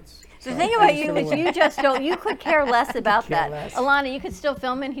garments. The thing about you is Instead of you just don't, you could care less about Care that. less. Alana, you could still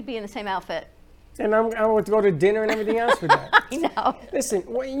film and he'd be in the same outfit. And I would go to dinner and everything else with that. I know. Listen,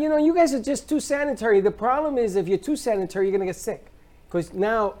 well, you know, you guys are just too sanitary. The problem is if you're too sanitary, you're going to get sick. Because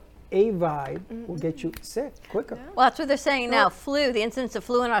now a vibe will get you sick quicker. Well, that's what they're saying now. Flu, the incidence of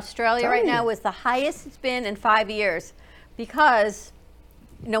flu in Australia right now is the highest it's been in 5 years because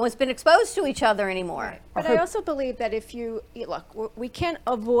no one's been exposed to each other anymore. But I also believe that if you look, we can't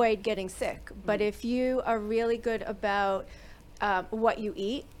avoid getting sick, but if you are really good about what you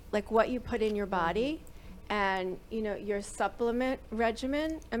eat, like what you put in your body, and your supplement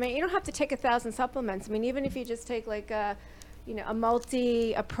regimen. I mean, you don't have to take 1,000 supplements. I mean, even if you just take like a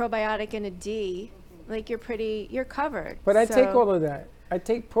probiotic, and a D, like you're covered. But I take all of that. I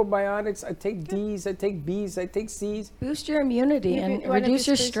take probiotics, I take Ds, I take Bs, I take Cs. Boost your immunity and reduce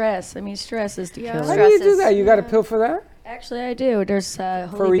your stress. I mean, stress is the killer. How do you do that? You got a pill for that? Actually, I do. There's For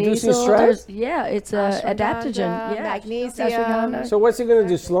holy reducing basil. stress? It's adaptogen. Yeah, magnesium. Ashwagandha. So what's it going to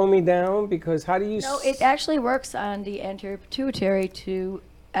do? Slow me down? Because how do you... No, it actually works on the anterior pituitary to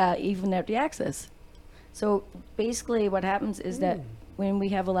even out the axis. So basically what happens is that when we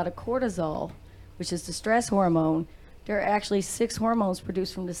have a lot of cortisol, which is the stress hormone, there are actually 6 hormones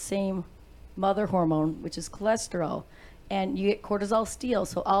produced from the same mother hormone, which is cholesterol. And you get cortisol steal,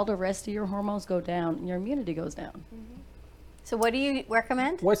 so all the rest of your hormones go down and your immunity goes down. So what do you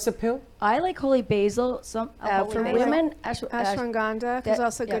recommend? What's the pill? I like holy basil. Holy For basil. women, Ashwagandha is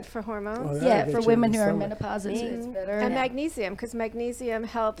also good for hormones. For women who are in menopause, it's better. And magnesium, because magnesium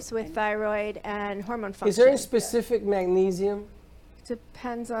helps with thyroid and hormone function. Is there a specific magnesium?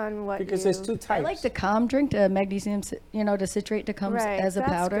 Depends on what Because there's 2 types. I like the calm drink, the magnesium, the citrate that comes as a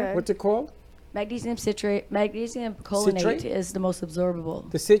powder. What's it called? Magnesium citrate, magnesium cholinate Citrate? is the most absorbable.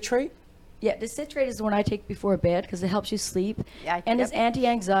 The citrate? Yeah, the citrate is the one I take before bed because it helps you sleep. Yeah, and it's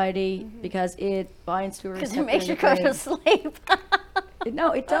anti-anxiety because it binds to a Because receptor it makes in you the go brain. to sleep.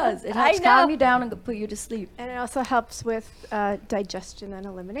 No, it does. It I helps calm know. you down and put you to sleep. And it also helps with digestion and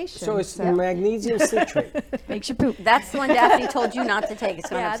elimination. So it's magnesium citrate. Makes you poop. That's the one Daphne told you not to take. It's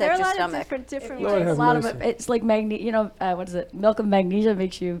going to there are upset a your lot of stomach. different Lord A have lot of mercy. it, it's like what is it? Milk of magnesia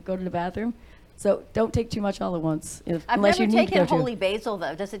makes you go to the bathroom. So don't take too much all at once, I've unless never you need to taken go holy basil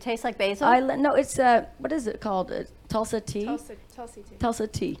though. Does it taste like basil? No, it's what is it called? Tulsa tea. Tulsi tea. Tulsa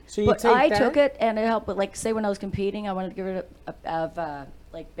tea. So you but take I that? took it and it helped. But like, say when I was competing, I wanted to get rid of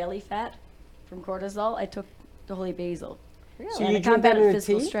like belly fat from cortisol. I took the holy basil. Really? So And you it drink that combated in a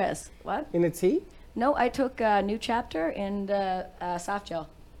physical tea? stress. What? In a tea? No, I took New Chapter and soft gel.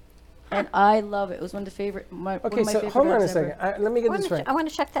 And I love it. It was one of the favorite. One Okay, of my so favorite hold on a drugs ever. second. Let me get this right. I want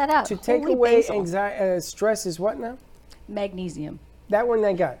to check that out. To take Holy away basil. anxiety, stress is what now? Magnesium. That one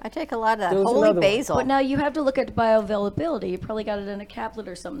I got. I take a lot of that. There was Holy another one. basil. But now you have to look at the bioavailability. You probably got it in a caplet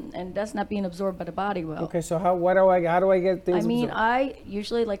or something, and that's not being absorbed by the body well. Okay, so how do I get things I mean, absorbed? I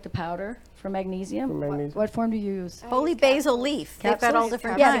usually like the powder for magnesium. For magnesium. What form do you use? Holy basil leaf. They've got all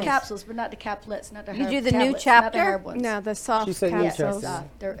different Yeah, kinds. the capsules, but not the caplets, not the You hard do the new tablets, not the chapter? hard ones. No, the soft She said new capsules.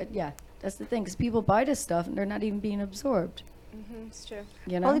 chapter. Yeah, that's the thing, because people buy this stuff and they're not even being absorbed. It's true.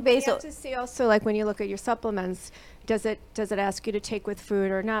 You know? Holy You basil. have to see also, like when you look at your supplements, does it ask you to take with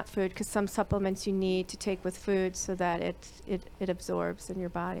food or not food? Because some supplements you need to take with food so that it absorbs in your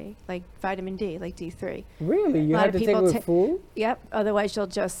body, like vitamin D, like D3. Really? You A lot have of to take it people with food? Yep. Otherwise, you'll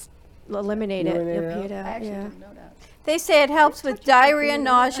just eliminate it. Eliminate You'll it pee it I out. actually Yeah. didn't know that. They say it helps with diarrhea,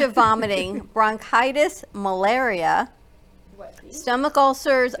 nausea, vomiting, bronchitis, malaria, stomach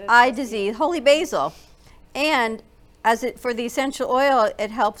ulcers, eye disease, holy basil. And for the essential oil, it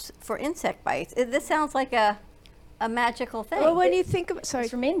helps for insect bites. This sounds like a a magical thing. Well, when you think of, It's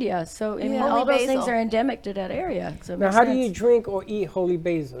from India, so I mean, Yeah. all Holy those basil. things are endemic to that area. So it Now, makes how do sense. you drink or eat holy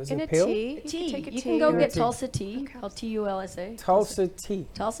basil? Is in it a pill? tea, you Tea. can take a You tea can go or- get Tulsa tea, called Tulsa. Tulsa tea.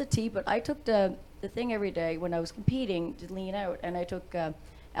 Tulsa tea, but I took the thing every day when I was competing to lean out, and I took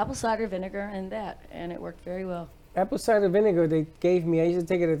apple cider vinegar and it worked very well. Apple cider vinegar they gave me. I used to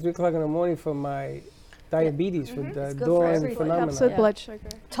take it at 3 o'clock in the morning for my diabetes with the It's good for Doran everything. phenomenon. helps with blood sugar.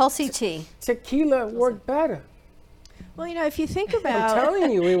 Tulsi tea. Tequila worked better. Well, you know, if you think I'm about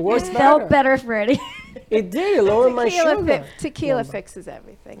telling you, it worked It better. felt better, Freddie. It did. It lowered my sugar. Tequila fixes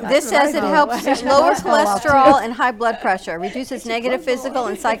everything. This says it helps lower cholesterol and high blood pressure, reduces negative physical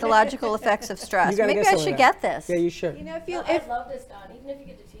and psychological effects of stress. You gotta Maybe get I some of should that. get this. Yeah, you should. You know, if you, I love this, Don. Even if you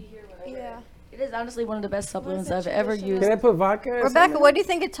get the tea here, whatever. yeah. It is honestly one of the best supplements I've ever used. Can I put vodka? or Rebecca, something? what do you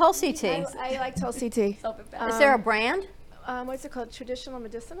think of Tulsi tea? I like Tulsi tea. Is there a brand? What's it called? Traditional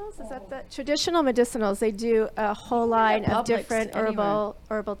medicinals? Is that the traditional medicinals? They do a whole line of Publix different anywhere.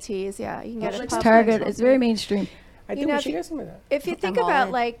 herbal teas. Yeah, you can get it. It's at Publix. Target. It's very mainstream. I You think know, we if should you- get some of that. If you think I'm all about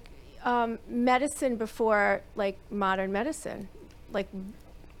in. like medicine before like modern medicine, like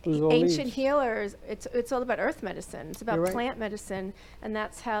It was all ancient leaves. healers, it's all about earth medicine. It's about You're right. plant medicine, and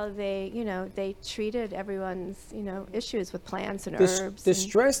that's how they treated everyone's issues with plants and herbs. The and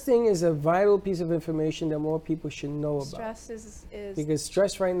stress thing is a vital piece of information that more people should know about. stress is Because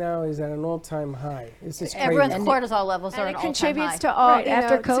stress right now is at an all-time high. It's just crazy. Everyone's cortisol levels are and at it all-time contributes high. to all Right,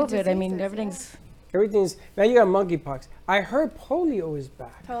 after COVID, I mean, diseases, everything's Everything's now. You got monkeypox. I heard polio is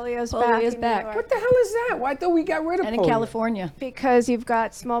back. Polio's Polio back. is in back. New York. What the hell is that? Why thought we got rid of and polio? in California. Because you've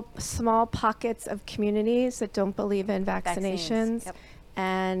got small pockets of communities that don't believe in vaccinations, Yep.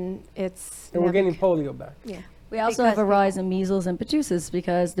 and it's And we're never getting polio back. yeah. We also have a rise in measles and pertussis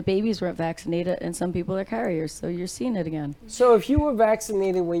because the babies weren't vaccinated and some people are carriers. So you're seeing it again. So if you were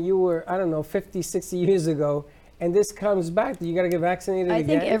vaccinated when you were, I don't know, 50, 60 years ago, and this comes back, you got to get vaccinated I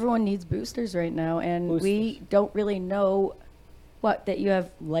again? think everyone needs boosters right now, and we don't really know that you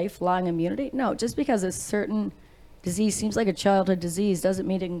have lifelong immunity. No, just because a certain disease seems like a childhood disease doesn't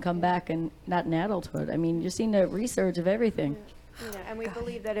mean it can come back and not in adulthood. I mean, you're seeing a resurge of everything. And we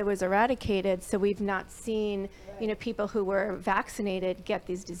believe that it was eradicated, so we've not seen people who were vaccinated get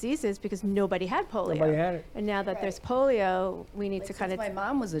these diseases because nobody had polio. Nobody had it. And now that there's polio, we need to kind of. My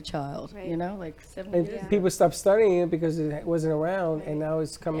mom was a child, Right. like 70 And years ago. people stopped studying it because it wasn't around, and now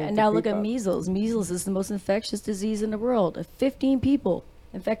it's coming. And to now look creep at up. measles. Measles is the most infectious disease in the world. 15 people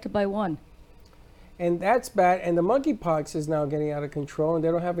infected by one. And that's bad. And the monkeypox is now getting out of control, and they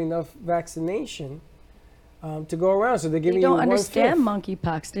don't have enough vaccination to go around. So they're They giving you don't one understand fifth.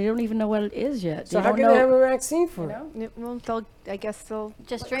 monkeypox. They don't even know what it is yet. So they how don't can know, they have a vaccine for it? Well, I guess they'll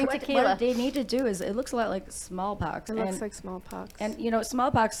Just drink what tequila. they need to do is, it looks a lot like smallpox. It looks and, like smallpox. And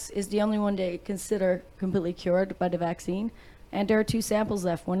smallpox is the only one they consider completely cured by the vaccine. And there are 2 samples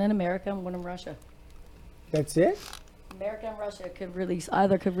left, one in America and one in Russia. That's it? America and Russia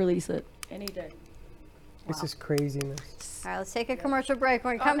either could release it any day. This is craziness. All right, let's take a commercial break.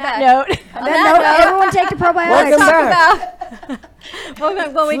 When we come that back. note. On that note, everyone take the probiotics. Welcome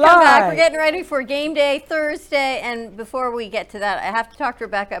back. When we come back, Fly. we're getting ready for game day Thursday. And before we get to that, I have to talk to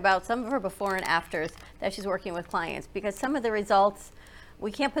Rebecca about some of her before and afters that she's working with clients, because some of the results,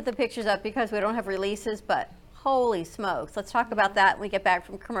 we can't put the pictures up because we don't have releases, but holy smokes. Let's talk about that when we get back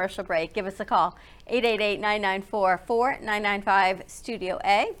from commercial break. Give us a call, 888-994-4995, Studio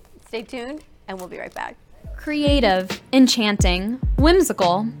A. Stay tuned, and we'll be right back. Creative, enchanting,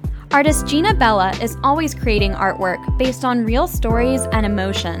 whimsical. Artist Gina Bella is always creating artwork based on real stories and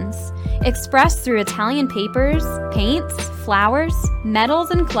emotions. Expressed through Italian papers, paints, flowers, metals,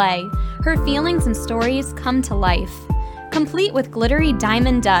 and clay, her feelings and stories come to life. Complete with glittery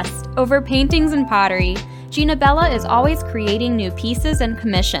diamond dust over paintings and pottery, Gina Bella is always creating new pieces and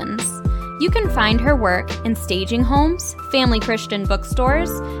commissions. You can find her work in staging homes, family Christian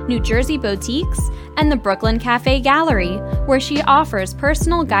bookstores, New Jersey boutiques, and the Brooklyn Cafe Gallery, where she offers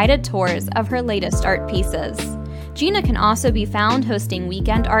personal guided tours of her latest art pieces. Gina can also be found hosting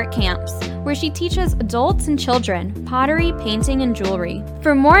weekend art camps, where she teaches adults and children pottery, painting, and jewelry.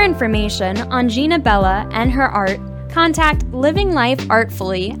 For more information on Gina Bella and her art, contact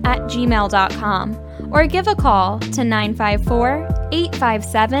livinglifeartfully@gmail.com or give a call to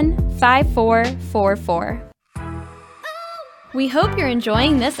 954-857-5444. We hope you're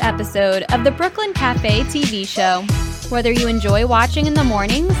enjoying this episode of the Brooklyn Cafe TV show. Whether you enjoy watching in the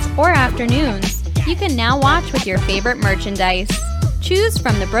mornings or afternoons, you can now watch with your favorite merchandise. Choose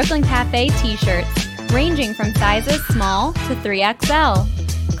from the Brooklyn Cafe t-shirts, ranging from sizes small to 3XL.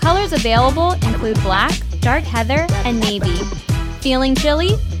 Colors available include black, dark heather, and navy. Feeling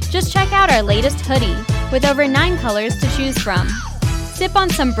chilly? Just check out our latest hoodie, with over 9 colors to choose from. Sip on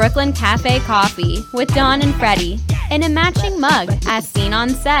some Brooklyn Cafe coffee with Dawn and Freddie in a matching mug as seen on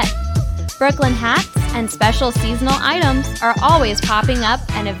set. Brooklyn hats and special seasonal items are always popping up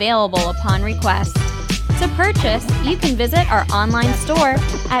and available upon request. To purchase, you can visit our online store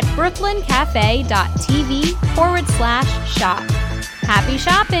at brooklyncafe.tv/shop. Happy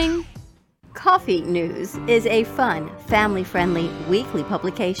shopping! Coffee News is a fun, family-friendly weekly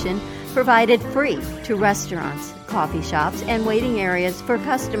publication provided free to restaurants, coffee shops, and waiting areas for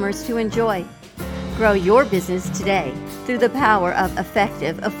customers to enjoy. Grow your business today through the power of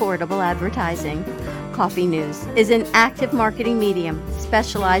effective, affordable advertising. Coffee News is an active marketing medium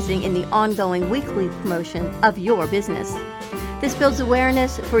specializing in the ongoing weekly promotion of your business. This builds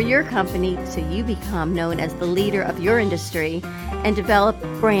awareness for your company so you become known as the leader of your industry and develop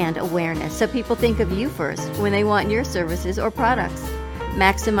brand awareness so people think of you first when they want your services or products.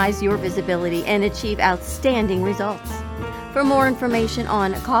 Maximize your visibility and achieve outstanding results. For more information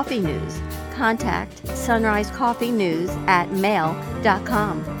on Coffee News, contact Sunrise Coffee News at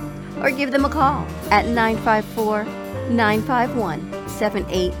mail.com or give them a call at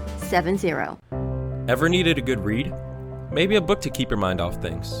 954-951-7870. Ever needed a good read? Maybe a book to keep your mind off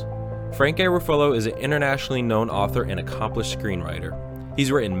things. Frank A. Ruffalo is an internationally known author and accomplished screenwriter.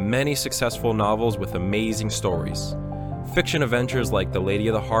 He's written many successful novels with amazing stories. Fiction adventures like The Lady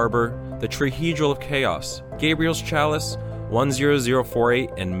of the Harbor, The Trihedral of Chaos, Gabriel's Chalice, 10048,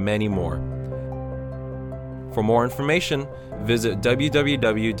 and many more. For more information, visit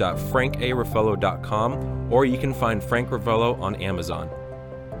www.frankaruffalo.com or you can find Frank Ruffalo on Amazon.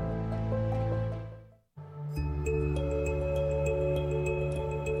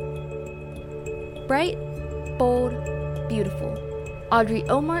 Bright, bold, beautiful. Audrey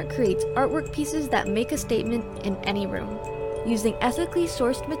Omart creates artwork pieces that make a statement in any room. Using ethically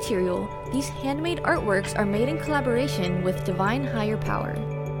sourced material, these handmade artworks are made in collaboration with Divine Higher Power.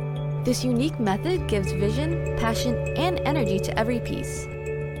 This unique method gives vision, passion, and energy to every piece.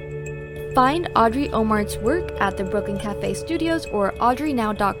 Find Audrey Omart's work at the Brooklyn Cafe Studios or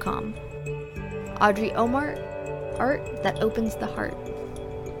audreynow.com. Audrey Omart, art that opens the heart.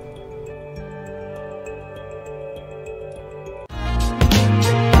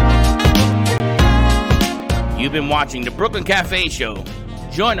 You've been watching the Brooklyn Cafe Show.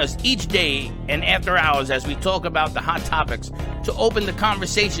 Join us each day and after hours as we talk about the hot topics to open the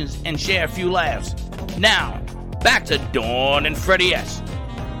conversations and share a few laughs. Now, back to Dawn and Freddie S.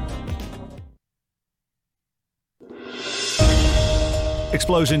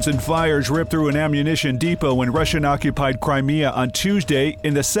 Explosions and fires ripped through an ammunition depot in Russian-occupied Crimea on Tuesday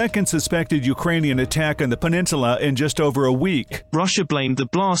in the second suspected Ukrainian attack on the peninsula in just over a week. Russia blamed the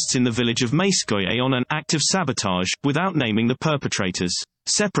blasts in the village of Mayskoye on an act of sabotage, without naming the perpetrators.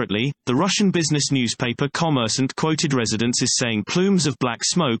 Separately, the Russian business newspaper Kommersant quoted residents as saying plumes of black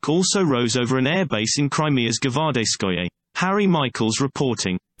smoke also rose over an airbase in Crimea's Gvardeyskoye. Harry Michaels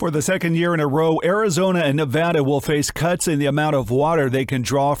reporting. For the second year in a row, Arizona and Nevada will face cuts in the amount of water they can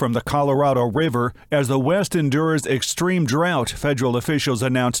draw from the Colorado River as the West endures extreme drought, federal officials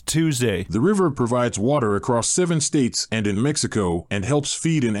announced Tuesday. The river provides water across 7 states and in Mexico and helps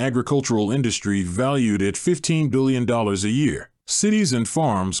feed an agricultural industry valued at $15 billion a year. Cities and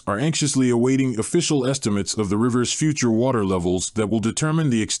farms are anxiously awaiting official estimates of the river's future water levels that will determine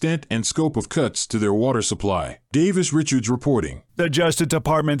the extent and scope of cuts to their water supply. Davis Richards reporting. The Justice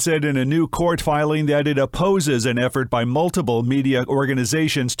Department said in a new court filing that it opposes an effort by multiple media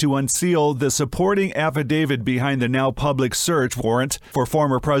organizations to unseal the supporting affidavit behind the now public search warrant for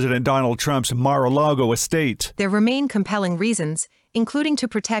former President Donald Trump's Mar-a-Lago estate. There remain compelling reasons, including to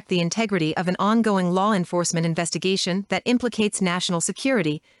protect the integrity of an ongoing law enforcement investigation that implicates national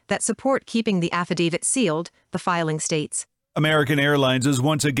security, that support keeping the affidavit sealed, the filing states. American Airlines is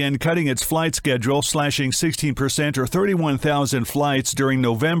once again cutting its flight schedule, slashing 16% or 31,000 flights during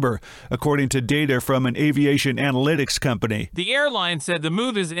November, according to data from an aviation analytics company. The airline said the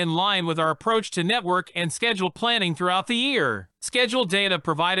move is in line with our approach to network and schedule planning throughout the year. Schedule data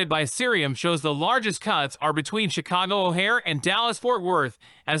provided by Cirium shows the largest cuts are between Chicago O'Hare and Dallas-Fort Worth,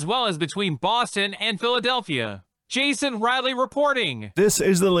 as well as between Boston and Philadelphia. Jason Riley reporting. This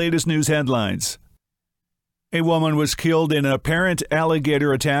is the latest news headlines. A woman was killed in an apparent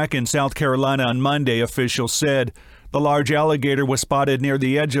alligator attack in South Carolina on Monday, officials said. The large alligator was spotted near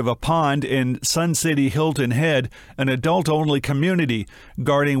the edge of a pond in Sun City Hilton Head, an adult-only community,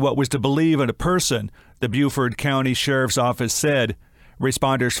 guarding what was to believe a person, the Beaufort County Sheriff's Office said.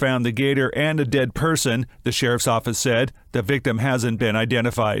 Responders found the gator and a dead person, the Sheriff's Office said. The victim hasn't been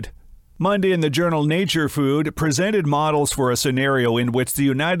identified. Monday in the journal Nature Food presented models for a scenario in which the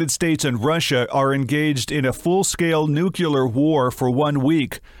United States and Russia are engaged in a full-scale nuclear war for 1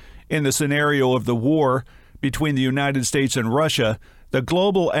 week. In the scenario of the war between the United States and Russia, the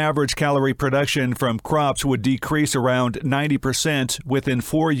global average calorie production from crops would decrease around 90% within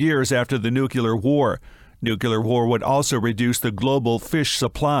 4 years after the nuclear war. Nuclear war would also reduce the global fish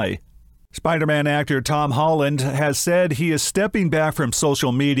supply. Spider-Man actor Tom Holland has said he is stepping back from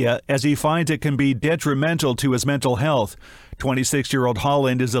social media as he finds it can be detrimental to his mental health. 26-year-old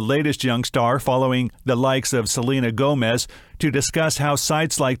Holland is the latest young star following the likes of Selena Gomez to discuss how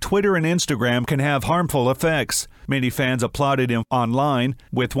sites like Twitter and Instagram can have harmful effects. Many fans applauded him online,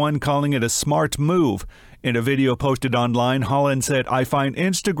 with one calling it a smart move. In a video posted online, Holland said, "I find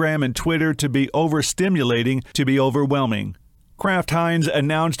Instagram and Twitter to be overstimulating, to be overwhelming." Kraft Heinz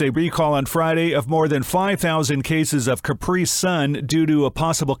announced a recall on Friday of more than 5,000 cases of Capri Sun due to a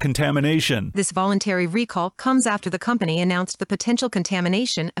possible contamination. This voluntary recall comes after the company announced the potential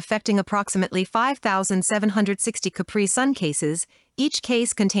contamination affecting approximately 5,760 Capri Sun cases. Each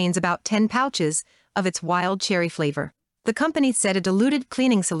case contains about 10 pouches of its wild cherry flavor. The company said a diluted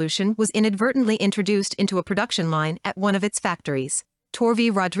cleaning solution was inadvertently introduced into a production line at one of its factories.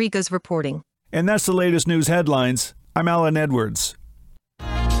 Torvi Rodriguez reporting. And that's the latest news headlines. I'm Alan Edwards.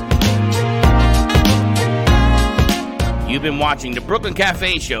 You've been watching the Brooklyn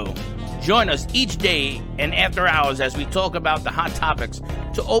Cafe Show. Join us each day and after hours as we talk about the hot topics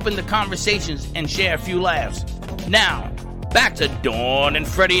to open the conversations and share a few laughs. Now, back to Dawn and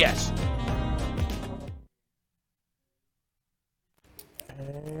Freddie S.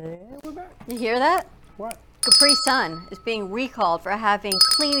 You hear that? What? Capri Sun is being recalled for having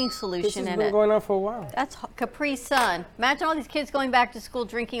cleaning solution This has in been it. going on for a while. That's Capri Sun. Imagine all these kids going back to school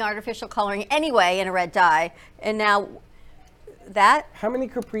drinking artificial coloring anyway in a red dye, and now that. How many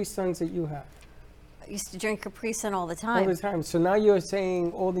Capri Suns that you have? I used to drink Capri Sun all the time. All the time. So now you're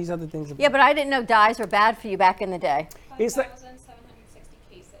saying all these other things. Yeah, but I didn't know dyes were bad for you back in the day. It's like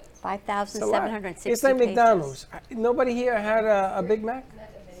 5,760 It's like McDonald's. Nobody here had a Big Mac?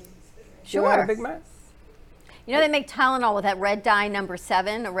 Sure. You had a Big Mac? You know they make Tylenol with that red dye number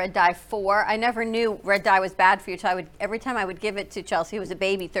 7, a red dye 4. I never knew red dye was bad for you. So every time I would give it to Chelsea, who was a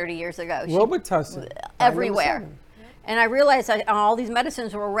baby 30 years ago. Robitussin. Everywhere. And I realized all these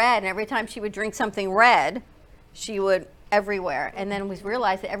medicines were red, and every time she would drink something red, she would everywhere. And then we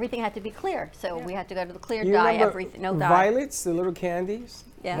realized that everything had to be clear. So we had to go to the clear You dye, remember everything, no dye. Violets, the little candies?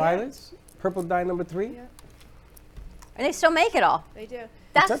 Yeah. Violets, purple dye number 3? And they still make it all. They do.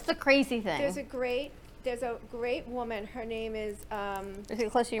 That's the crazy thing. There's a great woman. Her name is. Is it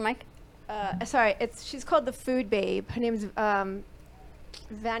close to your mic? Sorry, she's called the Food Babe. Her name's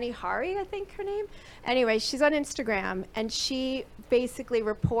Vani Hari, I think her name. Anyway, she's on Instagram, and she basically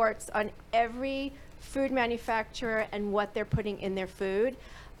reports on every food manufacturer and what they're putting in their food.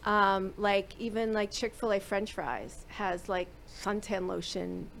 Like even like Chick-fil-A French fries has like suntan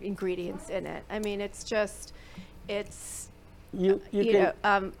lotion ingredients in it. I mean, it's just, it's you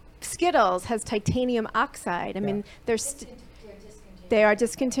know. Skittles has titanium oxide. I mean, they are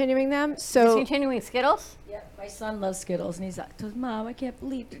discontinuing them. So discontinuing Skittles? Yeah, my son loves Skittles, and he's like, "Mom, I can't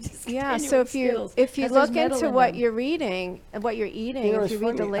believe they're discontinuing yeah. So if you look into what you're reading and what you're eating, You know, if you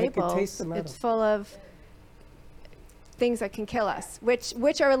read the funny, I could labels, taste the metal. it's full of things that can kill us,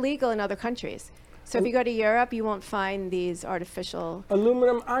 which are illegal in other countries. So if you go to Europe, you won't find these artificial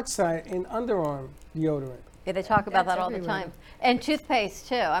aluminum oxide in underarm deodorant. Yeah, they talk about That's that all the everywhere. time. And toothpaste,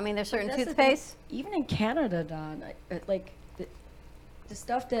 too. I mean, there's certain That's the thing, toothpaste. even in Canada, Don, like the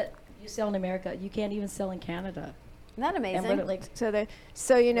stuff that you sell in America, you can't even sell in Canada. Isn't that amazing? And like,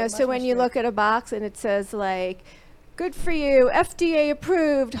 so you know, so when you look at a box and it says like, good for you, FDA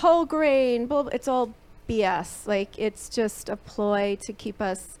approved, whole grain, blah, blah, it's all BS. Like, it's just a ploy to keep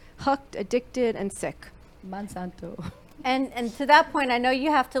us hooked, addicted, and sick. Monsanto. And to that point, I know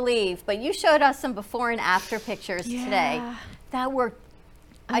you have to leave, but you showed us some before and after pictures today that were,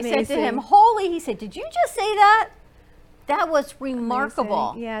 I said to him, holy, he said, did you just say that? That was remarkable.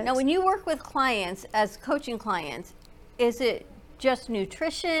 Amazing. Yeah. Now, when you work with clients, as coaching clients, is it just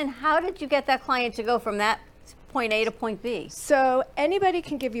nutrition? How did you get that client to go from that point A to point B? So anybody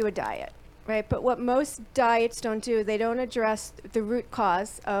can give you a diet, right? But what most diets don't do, they don't address the root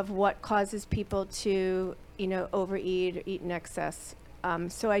cause of what causes people to, you know, overeat or eat in excess.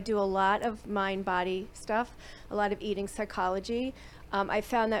 So I do a lot of mind-body stuff, a lot of eating psychology. I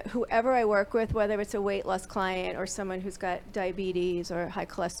found that whoever I work with, whether it's a weight loss client or someone who's got diabetes or high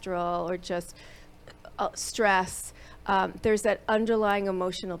cholesterol or just stress, there's that underlying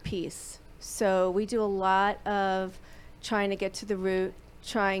emotional piece. So we do a lot of trying to get to the root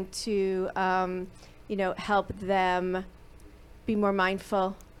trying to, help them be more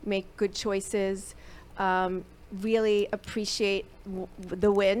mindful, make good choices, really appreciate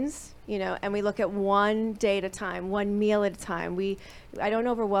the wins, and we look at one day at a time, one meal at a time. I don't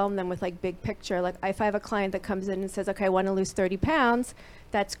overwhelm them with like big picture. Like if I have a client that comes in and says, okay, I want to lose 30 pounds,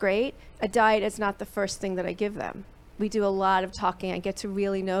 that's great. A diet is not the first thing that I give them. We do a lot of talking. I get to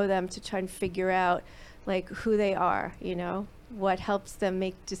really know them to try and figure out like who they are, what helps them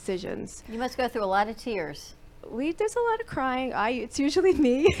make decisions. You must go through a lot of tears. There's a lot of crying. It's usually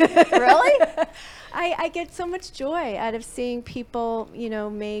me. Really? I get so much joy out of seeing people,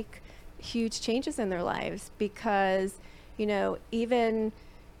 make huge changes in their lives because, even,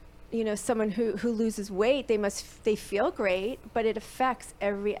 someone who loses weight, they feel great, but it affects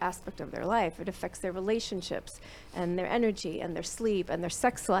every aspect of their life. It affects their relationships and their energy and their sleep and their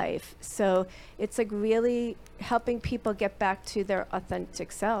sex life. So it's like really helping people get back to their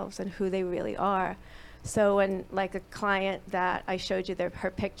authentic selves and who they really are. So when like a client that I showed you her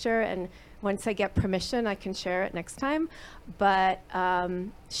picture, and once I get permission, I can share it next time. But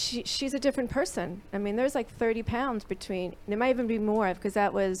she's a different person. I mean, there's like 30 pounds between, there might even be more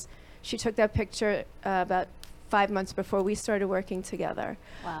because she took that picture about 5 months before we started working together.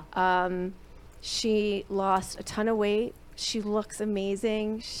 Wow. She lost a ton of weight. She looks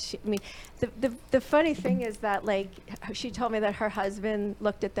amazing. The funny thing is that like, she told me that her husband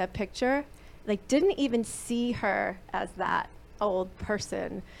looked at that picture, like didn't even see her as that old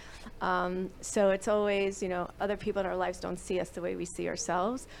person. So it's always, other people in our lives don't see us the way we see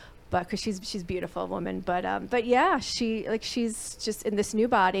ourselves, but because she's a beautiful woman. But yeah, she's just in this new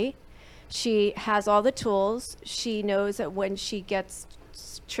body. She has all the tools. She knows that when she gets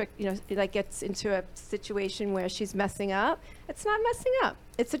tricked, gets into a situation where she's messing up, it's not messing up.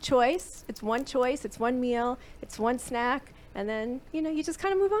 It's a choice. It's one choice. It's one meal. It's one snack. And then, you just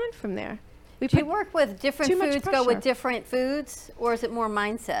kind of move on from there. Do you work with different foods, go with different foods, or is it more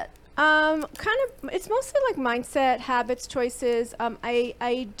mindset? It's mostly like mindset, habits, choices.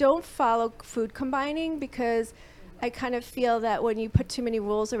 I don't follow food combining because I kind of feel that when you put too many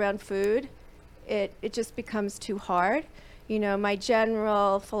rules around food, it just becomes too hard. My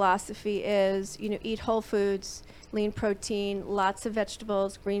general philosophy is, eat whole foods, lean protein, lots of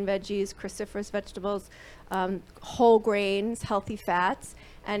vegetables, green veggies, cruciferous vegetables, whole grains, healthy fats.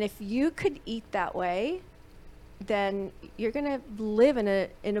 And if you could eat that way, then you're going to live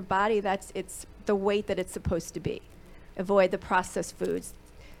in a body it's the weight that it's supposed to be. Avoid the processed foods.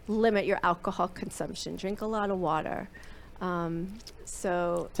 Limit your alcohol consumption. Drink a lot of water. Take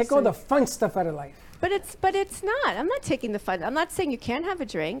all the fun stuff out of life. But it's not. I'm not taking the fun. I'm not saying you can't have a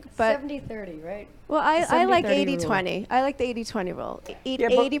drink, but 70-30, right? Well, I like 80-20. I like the 80-20 rule. Eat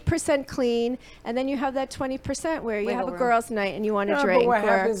 80% clean, and then you have that 20% where you have a girls' night and you want to drink. But what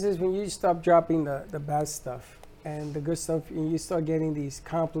happens is when you stop dropping the bad stuff and the good stuff, and you start getting these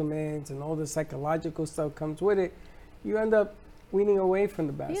compliments and all the psychological stuff comes with it, you end up weaning away from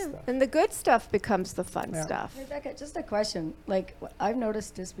the bad stuff. And the good stuff becomes the fun stuff. Rebecca, just a question. Like, I've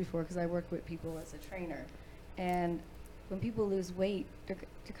noticed this before because I work with people as a trainer. And when people lose weight, they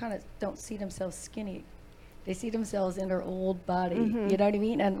kind of don't see themselves skinny. They see themselves in their old body. Mm-hmm. You know what I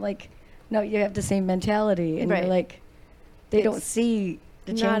mean? And like, no, you have the same mentality. And Right. you're like, they don't see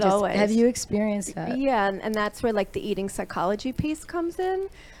the changes. Not always. Have you experienced that? Yeah, and that's where like the eating psychology piece comes in.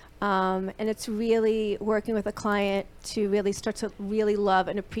 And it's really working with a client to really start to really love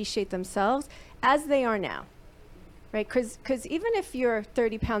and appreciate themselves as they are now, right? Because even if you're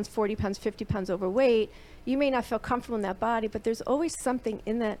 30 pounds, 40 pounds, 50 pounds overweight, you may not feel comfortable in that body, but there's always something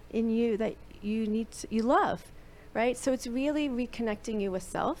in you that you love, right? So it's really reconnecting you with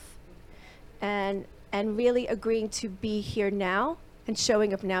self and really agreeing to be here now and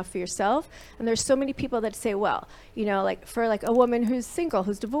showing up now for yourself. And there's so many people that say, well, like for like a woman who's single,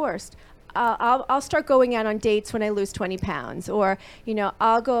 who's divorced, I'll start going out on dates when I lose 20 pounds, or,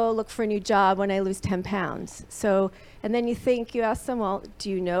 I'll go look for a new job when I lose 10 pounds. So, and then you ask them, well,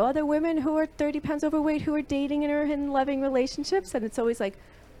 do you know other women who are 30 pounds overweight who are dating and are in loving relationships? And it's always like,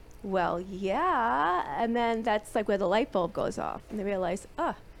 well, yeah. And then that's like where the light bulb goes off and they realize,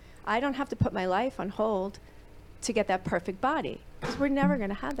 I don't have to put my life on hold to get that perfect body, because we're never going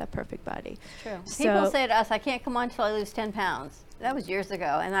to have that perfect body. True. People say to us, I can't come on until I lose 10 pounds. That was years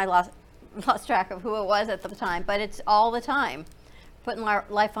ago, and I lost track of who it was at the time, but it's all the time, putting our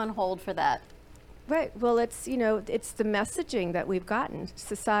life on hold for that. Right. Well, it's, it's the messaging that we've gotten.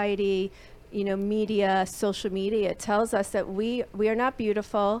 Society, media, social media tells us that we are not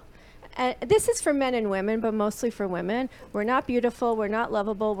beautiful. And this is for men and women, but mostly for women. We're not beautiful, we're not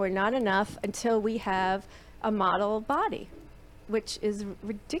lovable, we're not enough until we have a model body, which is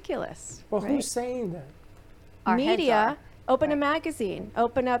ridiculous. Well, right? who's saying that? Our heads Media. are. Open a magazine,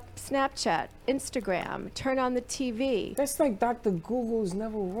 open up Snapchat, Instagram, turn on the TV. That's like Dr. Google's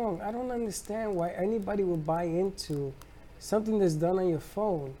never wrong. I don't understand why anybody would buy into something that's done on your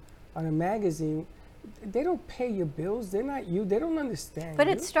phone, on a magazine. They don't pay your bills. They're not you. They don't understand. But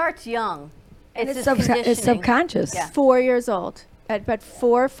you. it starts young. And It's it's just conditioning. subconscious. Yeah. 4 years old. But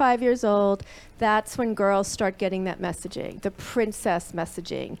 4 or 5 years old, that's when girls start getting that messaging, the princess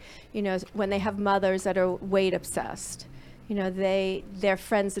messaging. You know, when they have mothers that are weight obsessed. You know, they're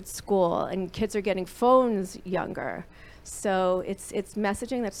friends at school, and kids are getting phones younger. So it's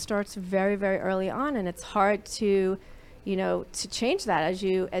messaging that starts very, very early on, and it's hard to, you know, to change that as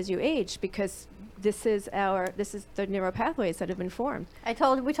you age, because this is the neural pathways that have been formed.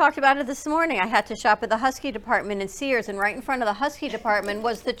 We talked about it this morning. I had to shop at the Husky department in Sears, and right in front of the Husky department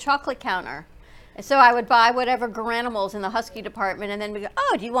was the chocolate counter. And so I would buy whatever Garanimals in the Husky department, and then we go,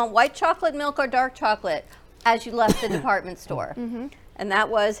 oh, do you want white chocolate milk or dark chocolate? As you left the department store. Mm-hmm. And that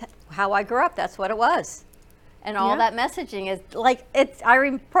was how I grew up. That's what it was. And all Yeah. that messaging is like,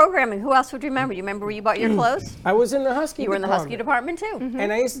 programming. Who else would remember? You remember where you bought your clothes? I was in the Husky You were in the Husky department. department too.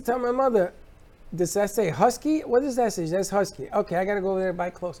 And I used to tell my mother, does that say Husky? What does that say? That's Husky. Okay, I got to go over there and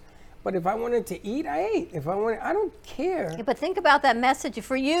buy clothes. But if I wanted to eat, I ate. If I wanted, I don't care. Yeah, but think about that message.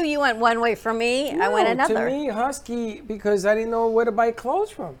 For you, you went one way. For me, I went another. To me, Husky, because I didn't know where to buy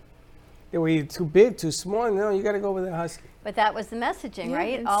clothes from. They were either too big, too small. No, you got to go with the Husky. But that was the messaging, Yeah,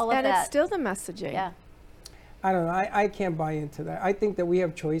 right? and All of and that. it's still the messaging. Yeah. I don't know. I can't buy into that. I think that we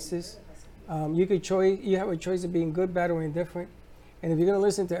have choices. You have a choice of being good, bad, or indifferent. And if you're going to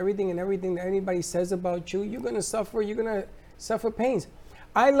listen to everything that anybody says about you, you're going to suffer. You're going to suffer pains.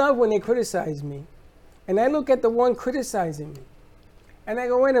 I love when they criticize me. And I look at the one criticizing me. And I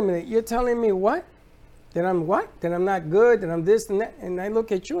go, wait a minute. You're telling me what? That I'm what? That I'm not good, that I'm this and that. And I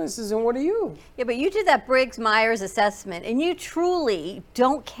look at you and says, and what are you? Yeah, but you did that Briggs-Myers assessment, and you truly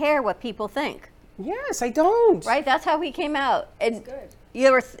don't care what people think. Yes, I don't. Right? That's how he came out. And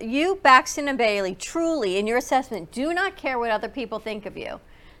you, Baxton and Bailey, truly, in your assessment, do not care what other people think of you.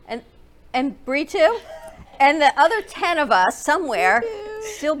 And Bree too? And the other 10 of us somewhere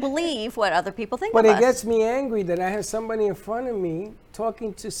still believe what other people think But of it us. gets me angry that I have somebody in front of me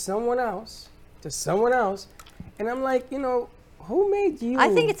talking to someone else, and I'm like, you know, who made you? I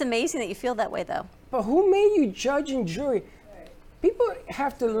think it's amazing that you feel that way, though. But who made you judge and jury? People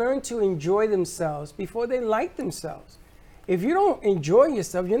have to learn to enjoy themselves before they like themselves. If you don't enjoy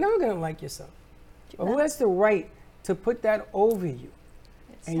yourself, you're never going to like yourself. But who has the right to put that over you?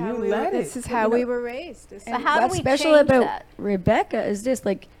 And you let it. This is how we were raised. But how do What's we special change about that? Rebecca is this: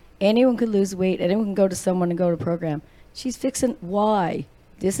 like anyone could lose weight, anyone can go to someone and go to a program. She's fixing why.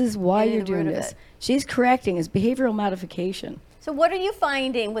 This is why Getting you're to the root doing of this. it. She's correcting. It's behavioral modification. So what are you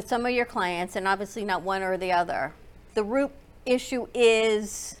finding with some of your clients, and obviously not one or the other? The root issue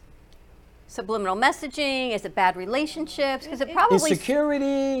is subliminal messaging? Is it bad relationships? Because it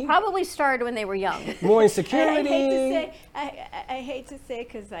insecurity. Probably started when they were young. More insecurity. I hate to say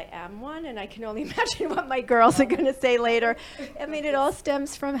because I am one, and I can only imagine what my girls are going to say later. I mean, it all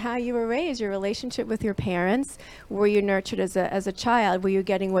stems from how you were raised, your relationship with your parents. Were you nurtured as a child? Were you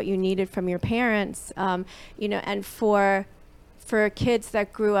getting what you needed from your parents? You know, and for kids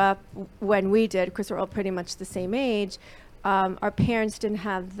that grew up when we did, because we're all pretty much the same age, our parents didn't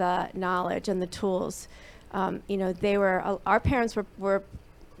have the knowledge and the tools. You know, our parents were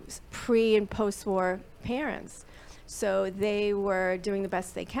pre and post-war parents, so they were doing the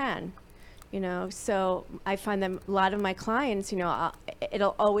best they can. You know, so I find that a lot of my clients, you know,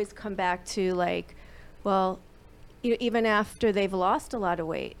 it'll always come back to like, well, you know, even after they've lost a lot of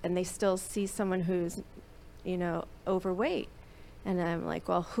weight and they still see someone who's, you know, overweight, and I'm like,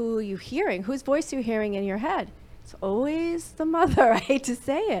 well, who are you hearing? Whose voice are you hearing in your head? It's always the mother. I hate to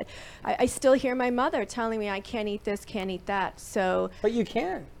say it. I still hear my mother telling me I can't eat this, can't eat that. So. But you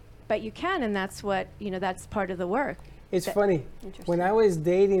can. But you can, and that's what, you know, that's part of the work. It's funny. When I was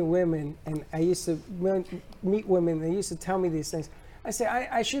dating women, and I used to meet women, they used to tell me these things. I say,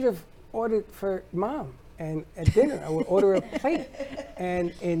 I should have ordered for mom. And at dinner, I would order a plate.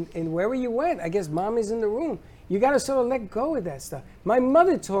 And wherever you went, I guess mom is in the room. You got to sort of let go of that stuff. My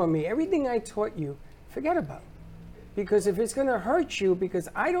mother taught me, everything I taught you, forget about it. Because if it's going to hurt you, because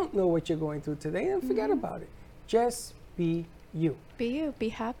I don't know what you're going through today, then forget about it. Just be you. Be you. Be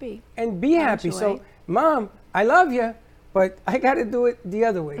happy. And be happy. Enjoy. So, mom, I love you, but I got to do it the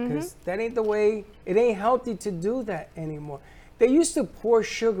other way, because that ain't the way, it ain't healthy to do that anymore. They used to pour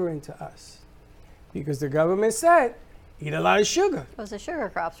sugar into us because the government said, eat a lot of sugar. Those are sugar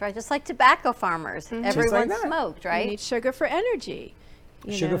crops, right? Just like tobacco farmers. Everyone that. smoked, right? You need sugar for energy.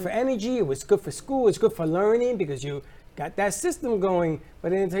 Sugar for energy. It was good for school. It's good for learning because you got that system going. But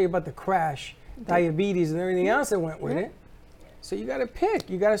they didn't tell you about the crash, diabetes, and everything else that went with it. So you got to pick.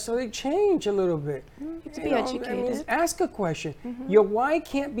 You got to sort of change a little bit. To be educated. Ask a question. Your why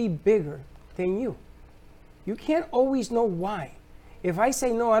can't be bigger than you. You can't always know why. If I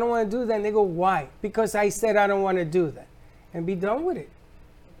say, no, I don't want to do that, and they go, why? Because I said I don't want to do that. And be done with it.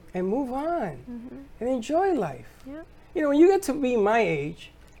 And move on. And enjoy life. You know, when you get to be my age,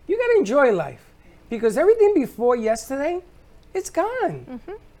 you got to enjoy life. Because everything before yesterday, it's gone.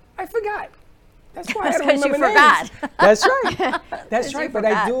 I forgot. That's why I don't remember you forgot. names. That's right. That's You right. But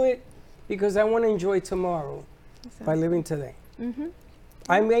I do it because I want to enjoy tomorrow by living today.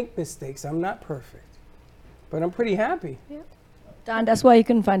 I make mistakes. I'm not perfect. But I'm pretty happy. Don, that's why you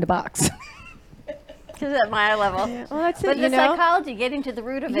couldn't find a box. Because at my level. Well, that's it. But you the know? psychology, getting to the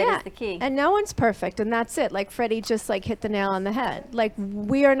root of it is the key. And no one's perfect, and that's it. Like Freddie just like hit the nail on the head. Like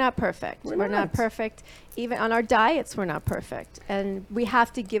we are not perfect. We're not perfect. Even on our diets, we're not perfect, and we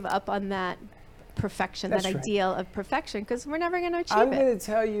have to give up on that perfection, That's that right. ideal of perfection, because we're never going to achieve I'm it. going to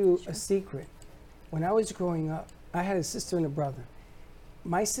tell you a secret. When I was growing up, I had a sister and a brother.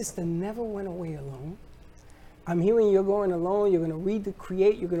 My sister never went away alone. I'm hearing you're going alone. You're going to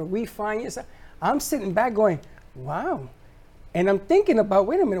create. You're going to refine yourself. I'm sitting back going, wow. And I'm thinking about,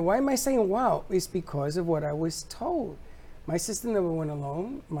 wait a minute, why am I saying wow? It's because of what I was told. My sister never went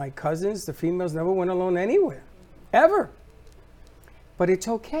alone. My cousins, the females, never went alone anywhere, ever. But it's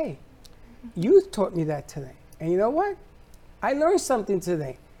okay. You taught me that today. And you know what? I learned something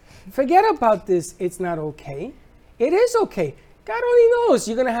today. Forget about this, it's not okay. It is okay. God only knows.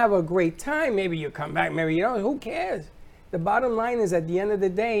 You're going to have a great time. Maybe you come back, maybe you don't. Who cares? The bottom line is at the end of the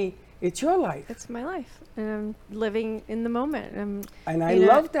day, it's your life. It's my life, and I'm living in the moment. And I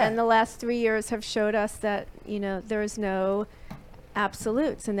love that. And the last 3 years have showed us that, you know, there is no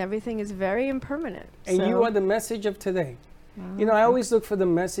absolutes, and everything is very impermanent. And you are the message of today. You know, I always look for the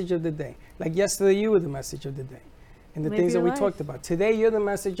message of the day. Like yesterday, you were the message of the day. And the Live things that your we life. talked about. Today, you're the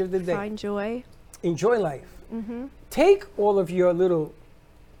message of the day. Find joy. Enjoy life. Take all of your little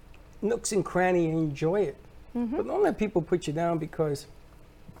nooks and cranny and enjoy it. But don't let people put you down because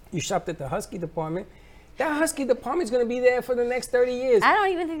you shopped at the Husky department. That Husky department is going to be there for the next 30 years. I don't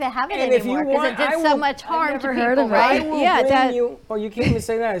even think they have it And if you anymore because it want, did I so will- much harm to never people, heard of it. right? I will Yeah, blame that- you. Oh, you can't even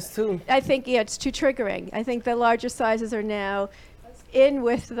say that. It's too. I think, yeah, it's too triggering. I think the larger sizes are now in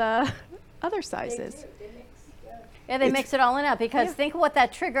with the other sizes. Yeah, they mix it all in up because think of what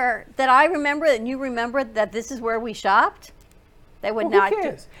that trigger that I remember and you remember that this is where we shopped. They would Well, not. who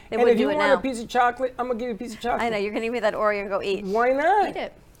cares? They And would if do you it want now. a piece of chocolate, I'm going to give you a piece of chocolate. I know you're going to give me that Oreo and go eat. Why not? Eat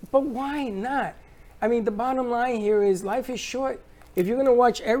it. But why not? I mean, the bottom line here is life is short. If you're going to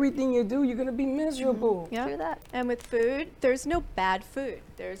watch everything you do, you're going to be miserable. Yeah. Do that. And with food, there's no bad food.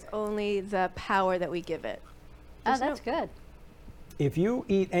 There's only the power that we give it. Oh, There's that's good. If you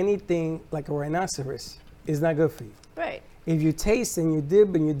eat anything like a rhinoceros, it's not good for you. Right. If you taste and you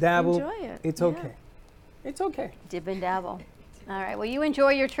dib and you dabble, Enjoy it. it's Yeah. okay. It's okay. Dib and dabble. All right. Well, you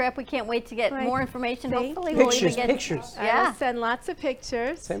enjoy your trip. We can't wait to get Right. more information. Thank Hopefully, you. we'll even Pictures, get pictures. I Yeah. will send lots of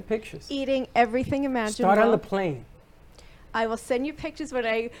pictures. Send pictures. Eating everything imaginable. Start on the plane. I will send you pictures when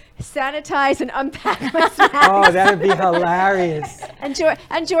I sanitize and unpack my snacks. Oh, that'd be hilarious. And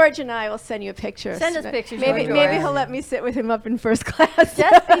George and I will send you a picture. Send us pictures, Maybe George. maybe he'll let me sit with him up in first class.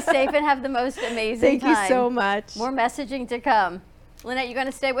 Just be safe and have the most amazing Thank you time. so much. More messaging to come. Lynette, you going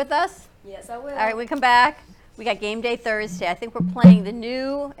to stay with us? Yes, I will. All right, we come back. We got Game Day Thursday. I think we're playing the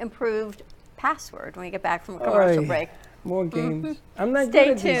new improved password when we get back from a commercial Oy, break. More games. I'm not Stay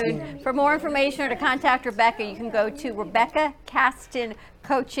good at these tuned. games. For more information or to contact Rebecca, you can go to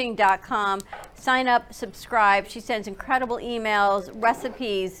RebeccaCastonCoaching.com. Sign up, subscribe. She sends incredible emails,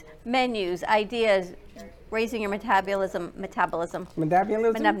 recipes, menus, ideas, raising your metabolism. Metabolism?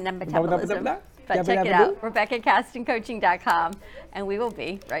 Metabolism. But check it out, RebeccaCastonCoaching.com. And we will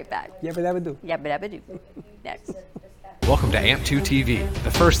be right back. Yabba dabba do. Yabba dabba do. Next. Welcome to AMP2 TV,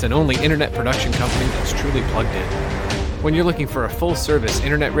 the first and only internet production company that's truly plugged in. When you're looking for a full-service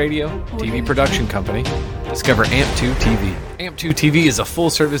internet radio, TV production company, discover AMP2 TV. AMP2 TV is a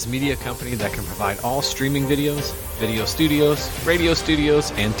full-service media company that can provide all streaming videos, video studios, radio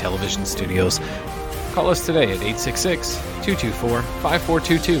studios, and television studios. Call us today at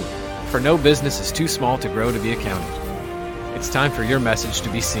 866-224-5422. For no business is too small to grow to be accounted. It's time for your message to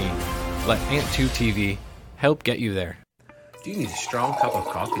be seen. Let AMP2 TV help get you there. Do you need a strong cup of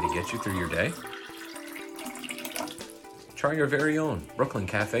coffee to get you through your day? Try your very own Brooklyn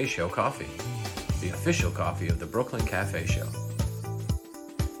Cafe Show coffee. the official coffee of the Brooklyn Cafe Show.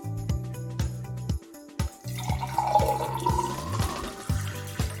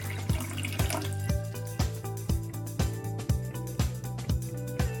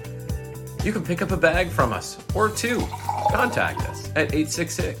 You can pick up a bag from us, or two. Contact us at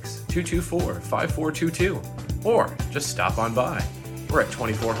 866-224-5422, or just stop on by. We're at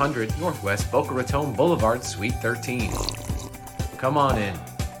 2400 Northwest Boca Raton Boulevard, Suite 13. Come on in,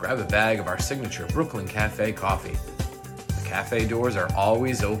 grab a bag of our signature Brooklyn Cafe coffee. The cafe doors are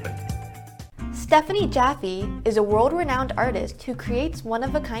always open. Stephanie Jaffe is a world-renowned artist who creates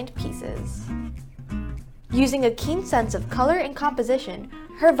one-of-a-kind pieces. Using a keen sense of color and composition,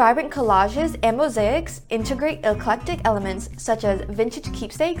 her vibrant collages and mosaics integrate eclectic elements such as vintage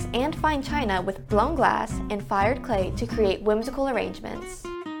keepsakes and fine china with blown glass and fired clay to create whimsical arrangements.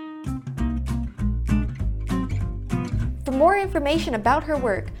 For more information about her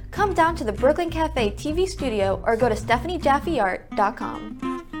work, come down to the Brooklyn Cafe TV studio or go to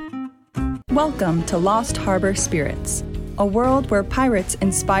stephaniejaffeart.com. Welcome to Lost Harbor Spirits, a world where pirates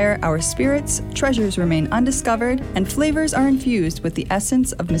inspire our spirits, treasures remain undiscovered, and flavors are infused with the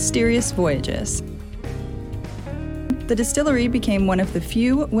essence of mysterious voyages. The distillery became one of the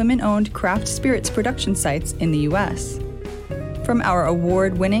few women-owned craft spirits production sites in the U.S. From our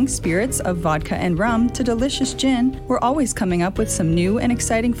award-winning spirits of vodka and rum to delicious gin, we're always coming up with some new and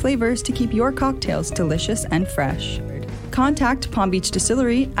exciting flavors to keep your cocktails delicious and fresh. Contact Palm Beach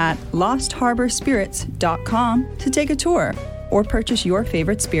Distillery at lostharborspirits.com to take a tour or purchase your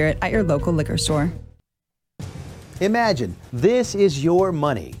favorite spirit at your local liquor store. Imagine this is your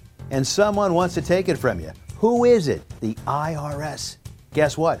money and someone wants to take it from you. Who is it? The IRS.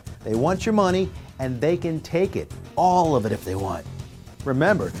 Guess what? They want your money and they can take it, all of it if they want.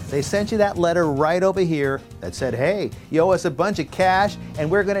 Remember, they sent you that letter right over here that said, hey, you owe us a bunch of cash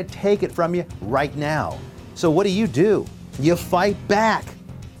and we're going to take it from you right now. So what do? You fight back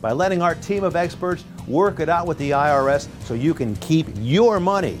by letting our team of experts work it out with the IRS so you can keep your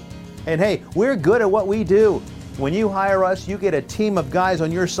money. And hey, we're good at what we do. When you hire us, you get a team of guys on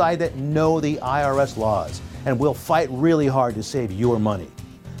your side that know the IRS laws, and we'll fight really hard to save your money.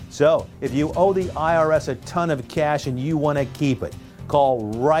 So if you owe the IRS a ton of cash and you want to keep it, call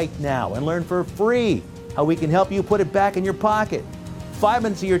right now and learn for free how we can help you put it back in your pocket. 5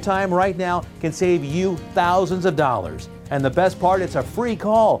 minutes of your time right now can save you thousands of dollars. And the best part, it's a free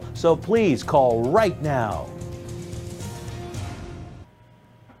call, so please call right now.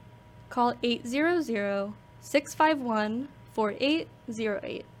 Call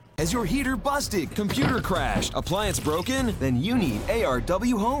 800-651-4808. Has your heater busted, computer crashed, appliance broken? Then you need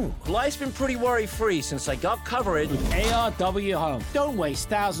ARW Home. Life's been pretty worry-free since I got covered with ARW Home. Don't waste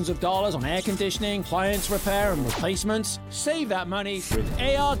thousands of dollars on air conditioning, appliance repair, and replacements. Save that money with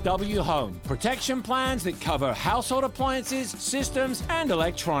ARW Home. Protection plans that cover household appliances, systems, and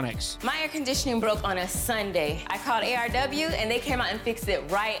electronics. My air conditioning broke on a Sunday. I called ARW, and they came out and fixed it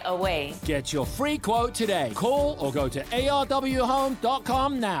right away. Get your free quote today. Call or go to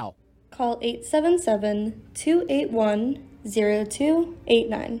arwhome.com now. Call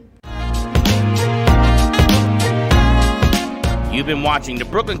 877-281-0289. You've been watching the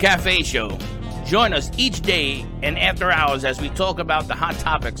Brooklyn Cafe Show. Join us each day and after hours as we talk about the hot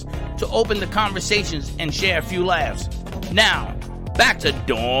topics to open the conversations and share a few laughs. Now, back to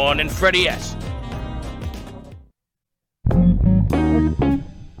Dawn and Freddie S.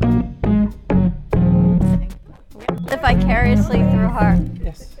 Live vicariously through her.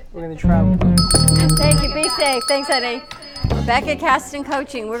 Yes, we're going to travel. Thank you. Be safe. Thanks, Eddie. Rebecca Caston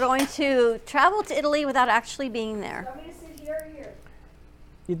Coaching. We're going to travel to Italy without actually being there. Want me to sit here or here?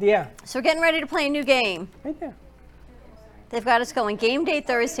 Yeah. So we're getting ready to play a new game. Right there. They've got us going Game Day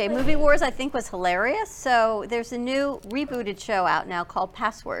Thursday. Movie Wars, I think, was hilarious. So there's a new rebooted show out now called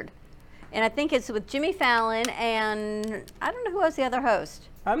Password. And I think it's with Jimmy Fallon and I don't know who was the other host.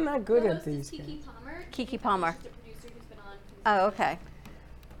 I'm not good at these. Kiki Palmer. Oh, okay.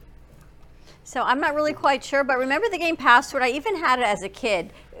 So I'm not really quite sure, but remember the game Password? I even had it as a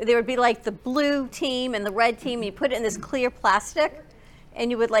kid. There would be like the blue team and the red team. And you put it in this clear plastic,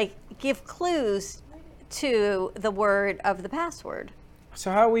 and you would like give clues to the word of the password.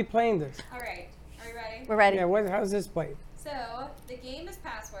 So how are we playing this? All right. Are you ready? We're ready. Yeah. How's this played? So the game is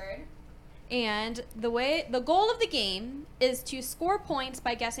Password. And the goal of the game is to score points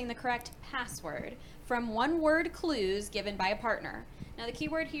by guessing the correct password from one-word clues given by a partner. Now the key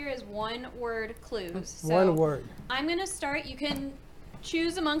word here is one-word clues. So one word. I'm going to start. You can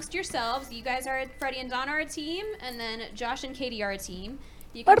choose amongst yourselves. You guys are Freddie and Don are a team, and then Josh and Katie are a team.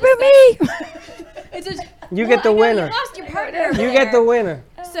 You What can about just me? It's a, You well, get the I know winner. You lost your partner. You there. get the winner.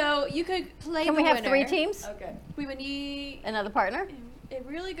 So you could play. Can the we have winner. 3 teams? Okay. We would need Another partner? It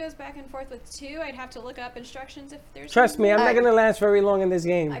really goes back and forth with 2. I'd have to look up instructions if there's. Trust me, I'm not Alright. going to last very long in this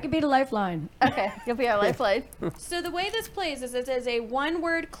game. I could be the lifeline. Okay, you'll be our lifeline. So the way this plays is it is a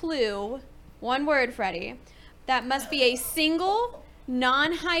 1-word clue, 1 word, Freddie, that must be a single,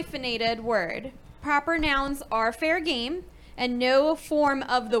 non-hyphenated word. Proper nouns are fair game, and no form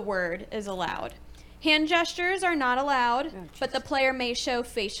of the word is allowed. Hand gestures are not allowed, but the player may show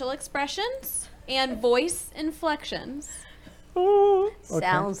facial expressions and voice inflections.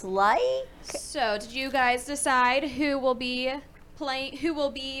 Sounds like. So, did you guys decide who will be playing? Who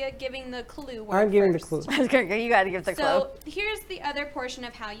will be giving the clue? Word I'm giving the first? clue. You got to give the clue. So here's the other portion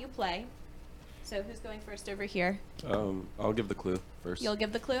of how you play. So who's going first over here? I'll give the clue first. You'll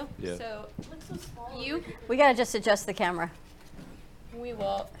give the clue. Yeah. So you. We got to just adjust the camera. We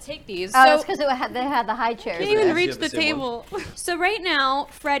will take these. Oh, so it's because they had the high chairs. can't even there. reach the table. So right now,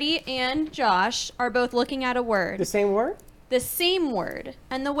 Freddie and Josh are both looking at a word. The same word? The same word.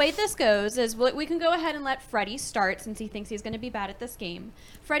 And the way this goes is we can go ahead and let Freddie start since he thinks he's going to be bad at this game.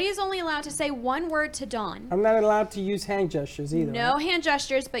 Freddie is only allowed to say 1 word to Dawn. I'm not allowed to use hand gestures either. No right? hand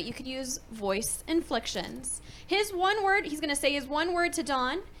gestures, but you could use voice inflections. His 1 word, he's going to say his 1 word to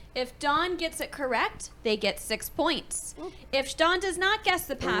Dawn. If Dawn gets it correct, they get 6 points. If Dawn does not guess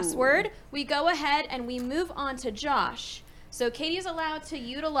the password, we go ahead and we move on to Josh. So Katie's allowed to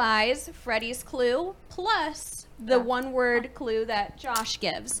utilize Freddie's clue plus the 1 word clue that Josh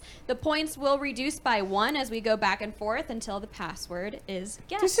gives. The points will reduce by 1 as we go back and forth until the password is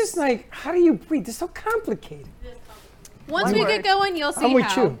guessed. This is like, how do you breathe? This is so complicated. Once we get going, you'll see I'm with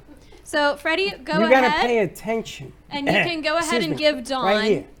how. you. So Freddie, go You ahead. gotta pay attention. And you can go ahead Excuse and me. give Dawn Right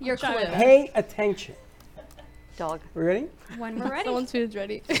here. your clue. Pay attention. Dog. We ready? When we're ready. Someone's food's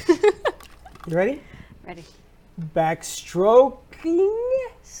ready. You ready? Ready. Backstroking.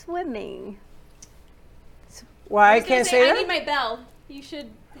 Swimming. Why I was gonna can't say I that? need my bell. You should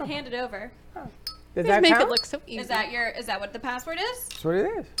hand it over. Does that make count? it look so easy. Is that what the password is? That's what it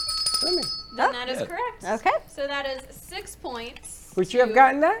is. Swimming. Then that is Yeah. correct. Okay. So that is 6 points. Would you have to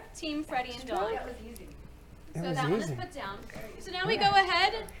gotten that? Team Freddie and Dawn. That So was that one easy. is put down. So now we go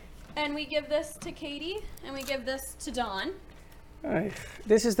ahead and we give this to Katie and we give this to Dawn. Ay,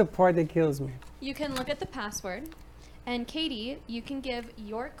 this is the part that kills me. You can look at the password. And Katie, you can give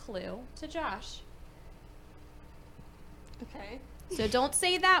your clue to Josh. Okay. So don't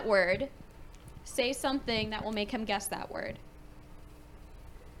say that word. Say something that will make him guess that word.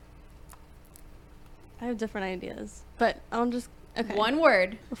 I have different ideas, but I'll just okay. 1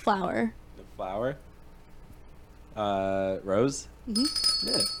 word. Flower. The flower. Rose. Mm-hmm.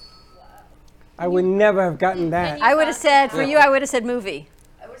 Yeah. I would never have gotten that. I would have said, for you, I would have said movie.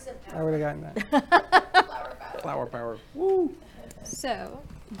 I would have gotten that. Flower power. Woo. So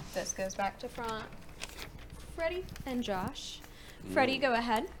this goes back to front. Freddie and Josh. Freddie, go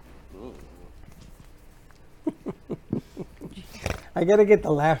ahead. I gotta get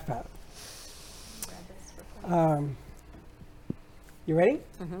the laugh out. You ready?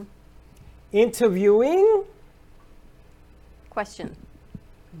 Mm-hmm. Interviewing. Question.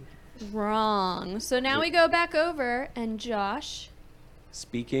 Wrong. So now we go back over and Josh.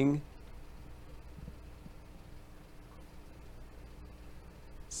 Speaking.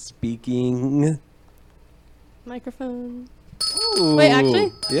 Speaking. Microphone. Ooh. Wait,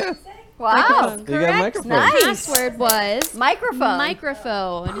 actually? Yeah. Wow. Microphone. You got a microphone. Nice. Password was Microphone.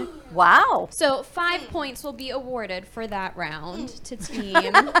 Microphone. Wow. So 5 points will be awarded for that round to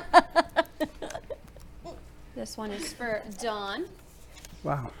team. This one is for Dawn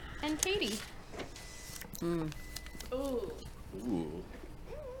Wow. and Katie. Ooh.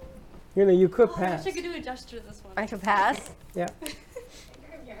 You know, you could I pass. wish I could do a gesture this one. I could pass. Yeah.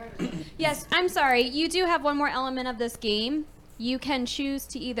 Yes, I'm sorry. You do have one more element of this game. You can choose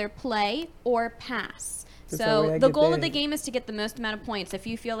to either play or pass. That's the way So I the get goal of paid. the game is to get the most amount of points. If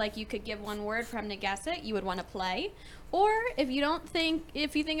you feel like you could give 1 word for him to guess it, you would want to play. Or if you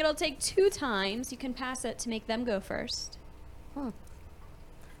think it'll take 2 times, you can pass it to make them go first. All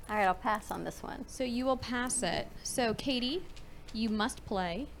right, I'll pass on this one. So you will pass it. So Katie, you must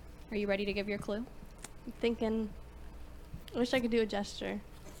play. Are you ready to give your clue? I'm thinking. I wish I could do a gesture.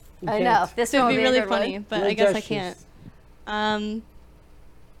 You I can't. know. This It one would be a really good funny, one. but No I guess gestures. I can't.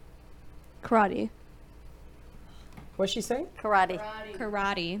 Karate. What's she saying? Karate.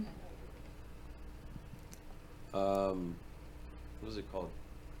 Karate. What is it called?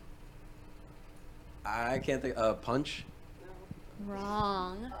 I can't think. Punch.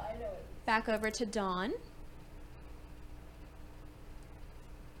 Wrong. Back over to Dawn.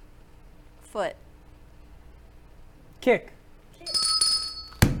 Foot. Kick.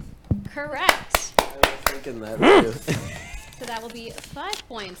 Correct. I was thinking that too. So that will be 5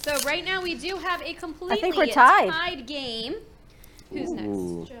 points. So right now we do have a completely I think we're tied. game. Who's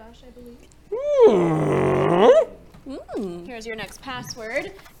Ooh. next? Josh, I believe. Mm. Here's your next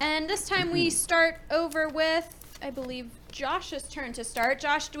password. And this time we start over with, I believe, Josh's turn to start.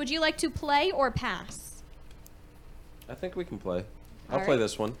 Josh, would you like to play or pass? I think we can play. I'll All play right.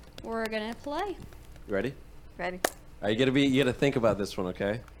 this one. We're gonna play. You ready? Ready. All right, you gotta think about this one,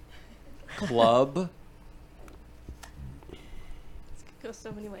 okay? Club. Goes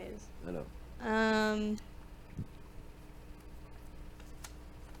so many ways. I know. Um,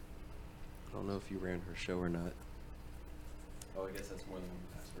 I don't know if you ran her show or not. Oh, I guess that's more than one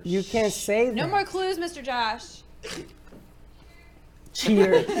password. You can't say that. No more clues, Mr. Josh.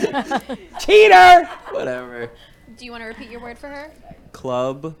 Cheater. Cheater! Whatever. Do you want to repeat your word for her?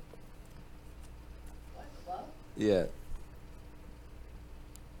 Club. Yeah.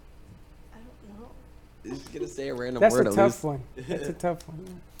 I don't know. He's gonna say a random That's word a at tough least. one. That's a tough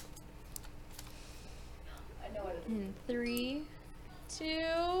one. In 3,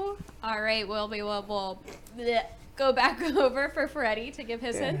 2. All right, we'll bleh, go back over for Freddie to give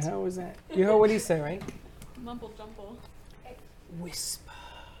his Yeah, hint. how was that? You heard what he said, right? Mumble jumble. Whisper.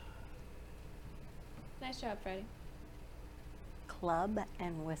 Nice job, Freddie. Club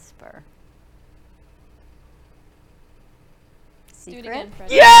and whisper. Do it Secret? again,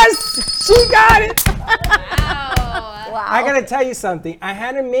 Freddie. Yes! She got it! Wow. I gotta tell you something. I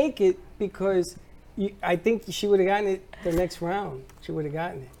had to make it because I think she would have gotten it the next round. She would have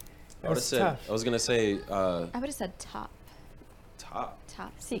gotten it. I would have That's said. tough. I was gonna say I would have said top. top.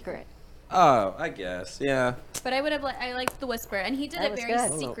 Top. Secret. Oh, I guess. Yeah. But I would have I liked the whisper, and he did That it was very good. I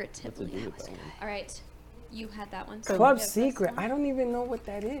don't know what to secretively. do with that one. All right, you had that one. So Club give this Secret. one. I don't even know what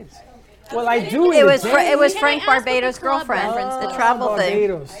that is. Well, I do. It was in the it was Can I Frank ask what the Barbato's club girlfriend, reference the was? travel thing.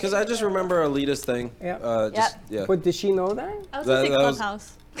 Barbados. Because I just remember Alita's thing. Yeah. Just, yeah. But did she know that? I was That- gonna say that was-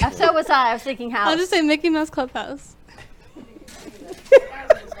 Clubhouse. So was I. I was thinking house. I'll just say Mickey Mouse Clubhouse.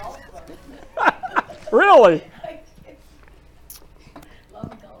 Really?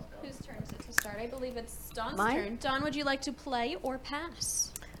 Whose turn is it to start? I believe it's Dawn's Mine? turn. Dawn, would you like to play or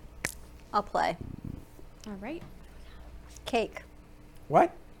pass? I'll play. All right. Cake.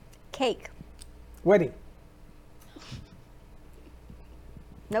 What? Cake. Wedding.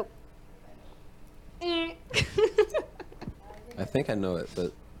 Nope. I think I know it,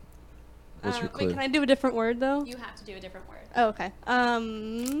 but what's your clue? Wait, can I do a different word though? You have to do a different word. Oh, okay.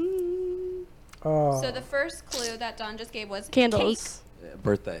 Oh. So the first clue that Dawn just gave was Candles. Yeah,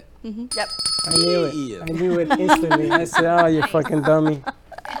 birthday. Mm-hmm. Yep. I knew it. Yeah. I knew it instantly. I said, "Oh, you fucking dummy."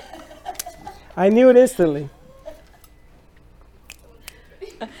 I knew it instantly.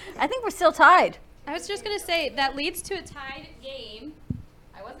 I think we're still tied. I was just gonna say that leads to a tied game.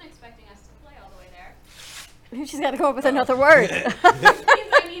 I wasn't expecting us to play all the way there. She's got to come up with another word. Which means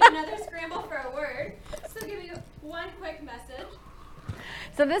I need another scramble for a word. So give you one quick message.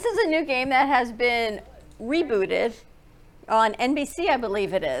 So this is a new game that has been rebooted on NBC, I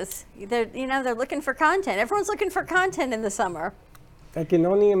believe it is. They're looking for content. Everyone's looking for content in the summer. I can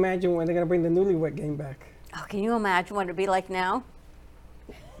only imagine when they're gonna bring the Newlywed Game back. Oh, can you imagine what it'd be like now?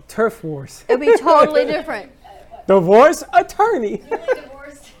 Turf Wars. It'd be totally different. Divorce attorney.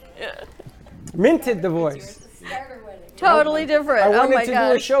 Divorced. Minted divorce. Totally different. I Oh wanted my to do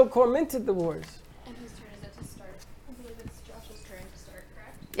a gosh. show called Minted Divorce. And whose turn is it to start? I believe it's Josh's turn to start,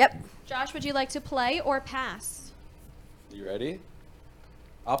 correct? Yep. Josh, would you like to play or pass? You ready?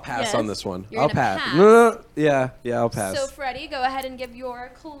 I'll pass Yes. on this one. You're I'll gonna pass. pass. No, yeah, I'll pass. So Freddie, go ahead and give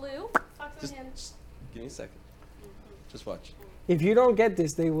your clue. Just give me a second. Just watch. If you don't get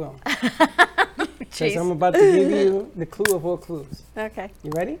this, they will. Because Jeez. I'm about to give you the clue of all clues. Okay.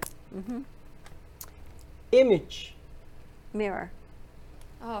 You ready? Mm-hmm. Image. Mirror.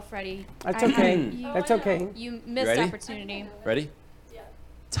 Oh, Freddie. That's I okay. had- you- That's okay. You missed ready? opportunity. Ready? Yeah.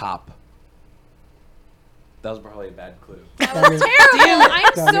 Top. That was probably a bad clue. That was terrible.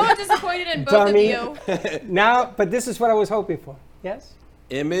 I'm Dummy. so disappointed in both Dummy. of you. Now, but this is what I was hoping for. Yes?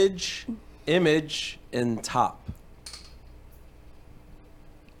 Image, and top.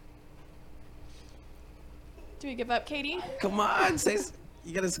 Do we give up, Katie? Come on,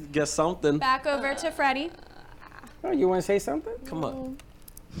 you gotta guess something. Back over to Freddie. Oh, you want to say something? Come on.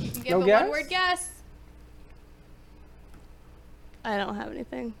 You can give No a guess? one-word guess. I don't have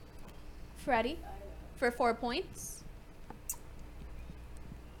anything. Freddie, for 4 points.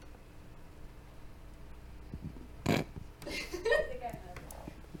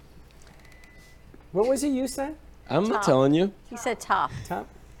 What was it you said? I'm not Top. telling you. He said top. Top.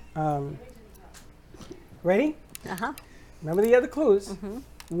 Ready? Uh-huh. Remember the other clues.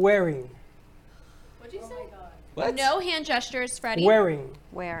 Wearing. What'd you say? What? No hand gestures, Freddie. Wearing.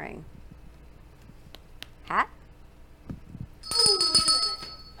 Wearing. Hat?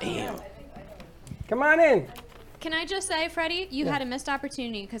 Damn. Come on in. Can I just say, Freddie, you had a missed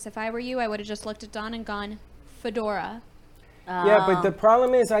opportunity because if I were you, I would have just looked at Dawn and gone, fedora. Yeah, but the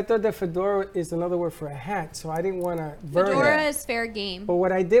problem is I thought that fedora is another word for a hat, so I didn't want to burn Fedora it. is fair game. But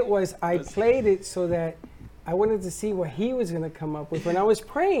what I did was I played it so that I wanted to see what he was going to come up with when I was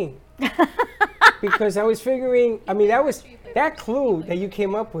praying. Because I was figuring, I mean, that clue that you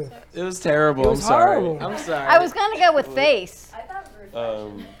came up with. It was terrible. It was I'm sorry. horrible. I'm sorry. I was going to go with face.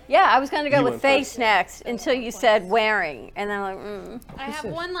 Yeah, I was going to go You with went face first. next until you said wearing. And then I'm like, I have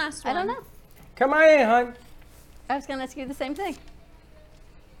one last one. I don't know. Come on in, hon. I was going to ask you the same thing.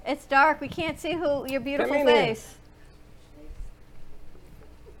 It's dark. We can't see your beautiful in here. face.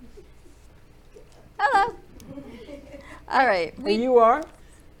 Hello. All right. And you are?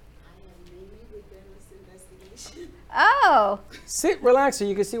 Oh. Sit, relax, so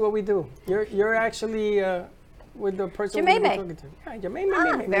you can see what we do. You're actually with the person we're Jemime. talking to. Yeah,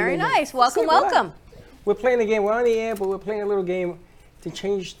 Jemime. Very nice. Welcome, Sit, relax. welcome. We're playing a game. We're on the air, but we're playing a little game to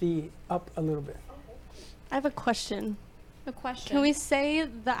change the up a little bit. I have a question. A question. Can we say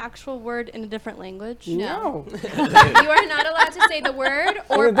the actual word in a different language? No. You are not allowed to say the word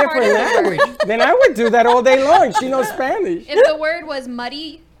or In a part of different the language. word. Then I would do that all day long. She knows Spanish. If the word was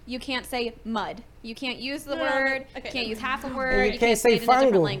muddy, you can't say mud. You can't use the No, word. okay. You can't use half a And word. you can't say it in a different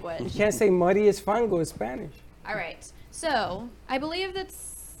fango. language. You can't say muddy is fango in Spanish. All right. So I believe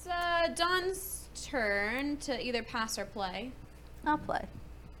that's Dawn's turn to either pass or play. I'll play.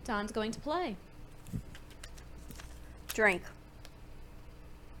 Dawn's going to play. Drink.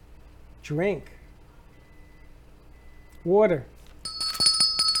 Drink. Water.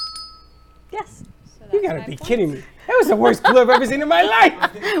 Yes. You gotta be kidding me. That was the worst clue I've ever seen in my life.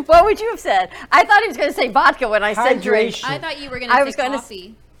 What would you have said? I thought he was going to say vodka when I said drink. Hydration. I thought you were going I to was say gonna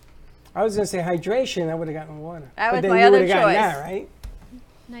coffee. I was gonna say hydration. I would have gotten water. That but was then my you other would have gotten choice. that, right?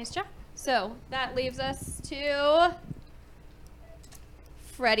 Nice job. So that leaves us to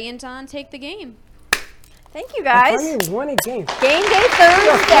Freddie and Dawn take the game. Thank you, guys. I finally won a game. Game Day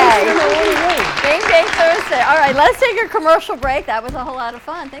Thursday. Game Day Thursday. All right, let's take a commercial break. That was a whole lot of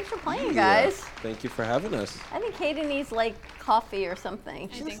fun. Thanks for playing, guys. Thank you for having us. I think Katie needs like coffee or something.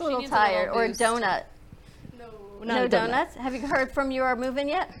 She's think a she little needs a little tired. Or a boost. donut. No a donut. donuts? Have you heard from your move-in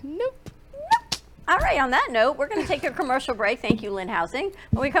yet? Nope. All right, on that note, we're going to take a commercial break. Thank you, Lynn Housing.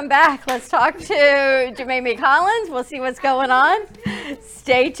 When we come back, let's talk to Jemime Collins. We'll see what's going on.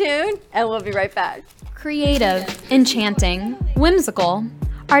 Stay tuned, and we'll be right back. Creative, enchanting, whimsical.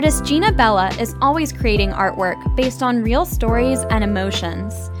 Artist Gina Bella is always creating artwork based on real stories and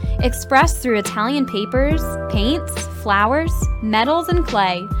emotions, expressed through Italian papers, paints, flowers, metals, and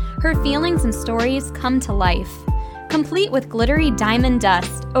clay. Her feelings and stories come to life. Complete with glittery diamond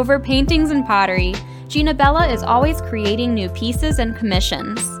dust over paintings and pottery, Gina Bella is always creating new pieces and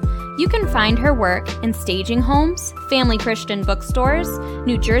commissions. You can find her work in staging homes, family Christian bookstores,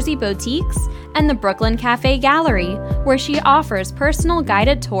 New Jersey boutiques, and the Brooklyn Cafe Gallery, where she offers personal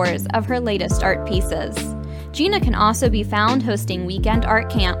guided tours of her latest art pieces. Gina can also be found hosting weekend art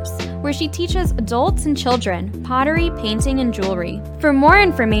camps, where she teaches adults and children pottery, painting, and jewelry. For more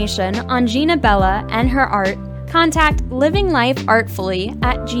information on Gina Bella and her art, contact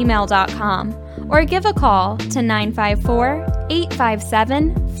livinglifeartfully@gmail.com or give a call to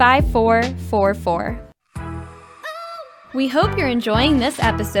 954-857-5444. We hope you're enjoying this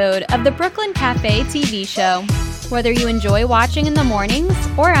episode of the Brooklyn Cafe TV show. Whether you enjoy watching in the mornings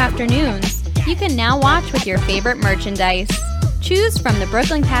or afternoons, you can now watch with your favorite merchandise. Choose from the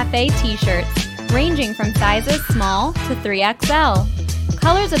Brooklyn Cafe t-shirts, ranging from sizes small to 3XL.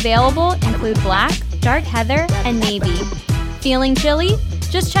 Colors available include black, dark heather, and navy. Feeling chilly?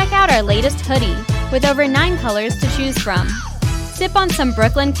 Just check out our latest hoodie with over 9 colors to choose from. Sip on some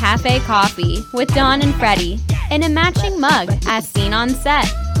Brooklyn Cafe coffee with Dawn and Freddie in a matching mug as seen on set.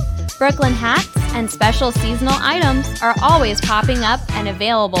 Brooklyn hats and special seasonal items are always popping up and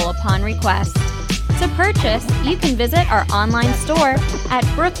available upon request. To purchase, you can visit our online store at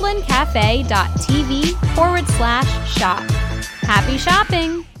brooklyncafe.tv/shop. Happy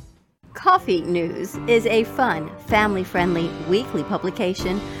shopping! Coffee News is a fun, family-friendly weekly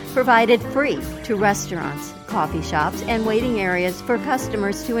publication provided free to restaurants, coffee shops, and waiting areas for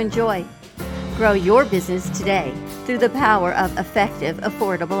customers to enjoy. Grow your business today through the power of effective,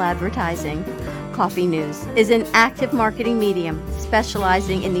 affordable advertising. Coffee News is an active marketing medium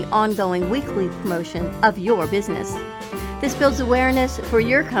specializing in the ongoing weekly promotion of your business. This builds awareness for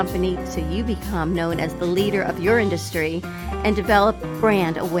your company so you become known as the leader of your industry and develop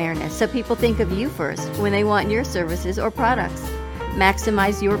brand awareness so people think of you first when they want your services or products.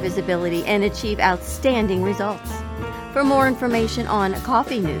 Maximize your visibility and achieve outstanding results. For more information on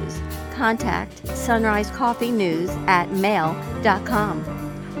coffee news, contact Sunrise Coffee News at mail.com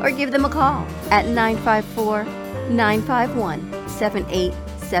or give them a call at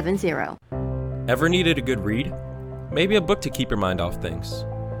 954-951-7870. Ever needed a good read? Maybe a book to keep your mind off things.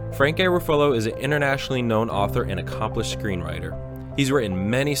 Frank A. Ruffalo is an internationally known author and accomplished screenwriter. He's written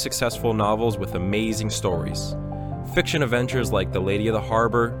many successful novels with amazing stories. Fiction adventures like The Lady of the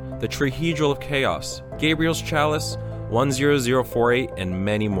Harbor, The Trihedral of Chaos, Gabriel's Chalice, 10048, and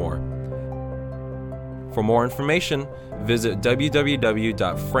many more. For more information, visit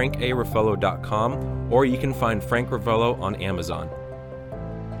www.frankaruffalo.com or you can find Frank Ruffalo on Amazon.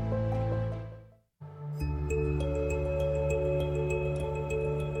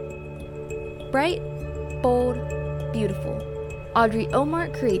 Bright, bold, beautiful. Audrey Omar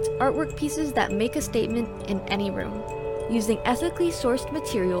creates artwork pieces that make a statement in any room. Using ethically sourced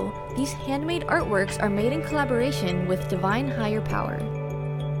material, these handmade artworks are made in collaboration with divine higher power.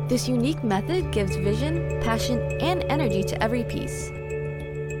 This unique method gives vision, passion, and energy to every piece.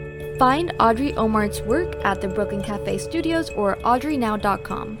 Find Audrey Omar's work at the Brooklyn Cafe Studios or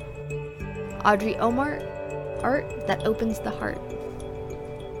audreynow.com. Audrey Omar, art that opens the heart.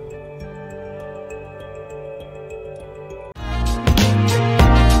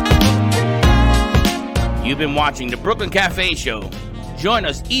 You've been watching the Brooklyn Cafe Show. Join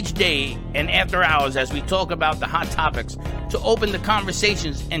us each day and after hours as we talk about the hot topics to open the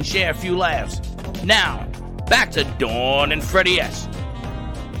conversations and share a few laughs. Now, back to Dawn and Freddie S.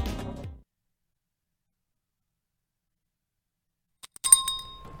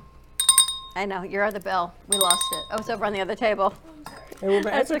 I know, you're on the bell. We lost it. Oh, it's over on the other table. And we're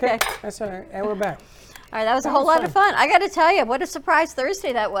back. That's okay. That's all right. And we're back. All right, that was a whole lot of fun. I got to tell you, what a surprise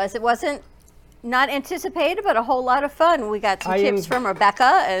Thursday that was. It wasn't not anticipated, but a whole lot of fun. We got some tips from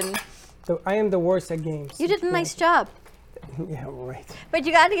Rebecca, and I am the worst at games. You did a nice job. Yeah, right. But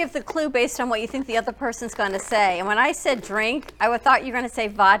you got to give the clue based on what you think the other person's going to say. And when I said drink, I thought you were going to say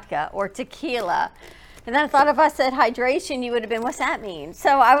vodka or tequila. And then I thought if I said hydration, you would have been, what's that mean?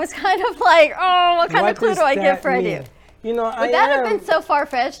 So I was kind of like, oh, what kind of clue do I give Freddie? You know, would that have been so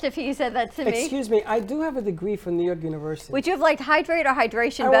far-fetched if you said that to me? Excuse me, I do have a degree from New York University. Would you have liked hydrate or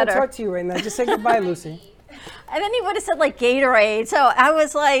hydration I better? won't talk to you right now. Just say goodbye, Lucy. And then he would have said like Gatorade. So I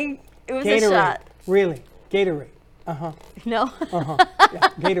was like, it was Gatorade. a shot. Really? Gatorade. Uh-huh. No? Uh-huh. Yeah,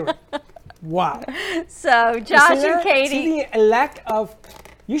 Gatorade. Wow. So Josh and Katie. See the lack of,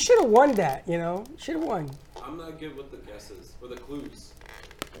 you should have won that, you know. Should have won. I'm not good with the guesses or the clues.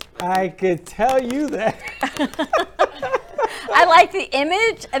 I could tell you that. I like the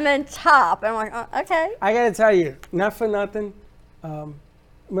image and then top. I'm like, oh, okay. I got to tell you, not for nothing. Remember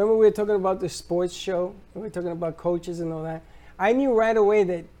we were talking about the sports show? We were talking about coaches and all that. I knew right away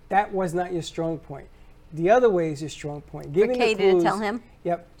that that was not your strong point. The other way is your strong point. Giving Katie the clues, to tell him?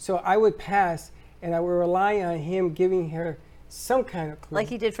 Yep. So I would pass, and I would rely on him giving her some kind of clue. Like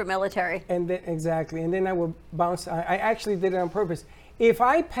he did for military. And then, exactly. And then I would bounce. I actually did it on purpose. If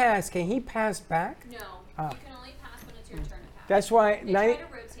I pass, can he pass back? No. You can only pass when it's your turn to pass. That's why They try to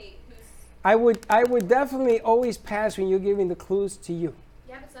rotate who's... I would definitely always pass when you're giving the clues to you.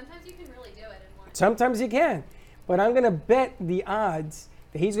 Yeah, but sometimes you can really do it in one. Sometimes you can. But I'm going to bet the odds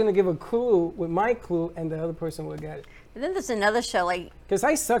that he's going to give a clue with my clue and the other person will get it. And then there's another show like... Because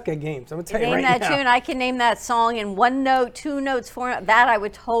I suck at games. I'm going to tell you right now. Name that now. tune. I can name that song in 1 note, 2 notes, 4 notes. That I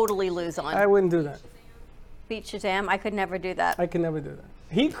would totally lose on. I wouldn't do that. Beat Shazam. I could never do that. I could never do that.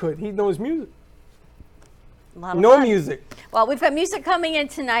 He could. He knows music. A lot of no fun. music. Well, we've got music coming in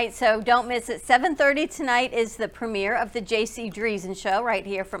tonight, so don't miss it. 7:30 tonight is the premiere of the J.C. Dreesen Show right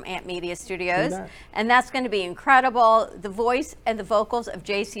here from Amp Media Studios. And that's going to be incredible. The voice and the vocals of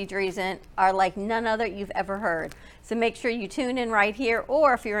J.C. Dreesen are like none other you've ever heard. So make sure you tune in right here,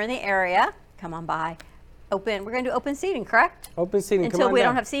 or if you're in the area, come on by. We're going to do open seating, correct? Open seating. Until we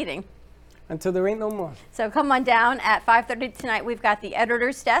don't have seating. Until there ain't no more. So come on down at 5:30 tonight. We've got the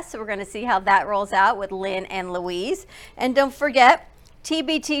editor's desk, so we're going to see how that rolls out with Lynn and Louise. And don't forget,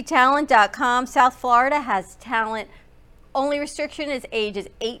 tbttalent.com. South Florida has talent. Only restriction is ages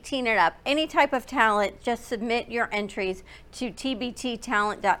 18 and up. Any type of talent, just submit your entries to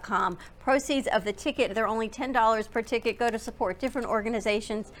tbttalent.com. Proceeds of the ticket, they're only $10 per ticket, go to support different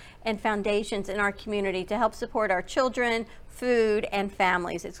organizations and foundations in our community to help support our children, food, and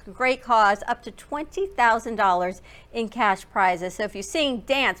families. It's a great cause, up to $20,000 in cash prizes. So if you sing,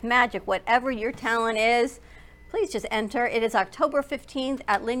 dance, magic, whatever your talent is, please just enter. It is October 15th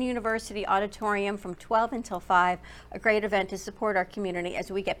at Lynn University Auditorium from 12 until 5. A great event to support our community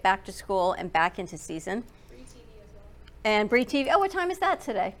as we get back to school and back into season. Free TV as well. And Bree TV. Oh, what time is that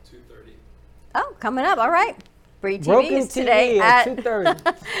today? 2:30. Oh, coming up. All right. Bree TV Broken is today TV at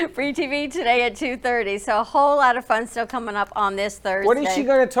 2:30. Bree TV today at 2:30. So a whole lot of fun still coming up on this Thursday. What is she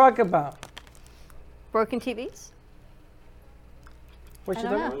going to talk about? Broken TVs? What I you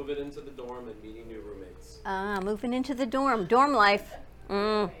don't talking know. Move it into the dorm and meeting new roommates. Moving into the dorm. Dorm life.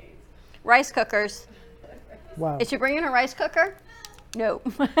 Rice cookers. Wow. Is she bringing a rice cooker? No.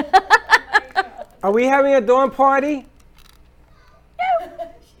 Are we having a dorm party?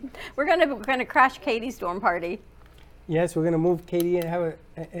 We're gonna crash Katie's dorm party. Yes, we're going to move Katie and have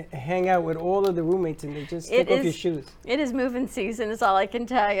a hangout with all of the roommates and they just take off your shoes. It is moving season is all I can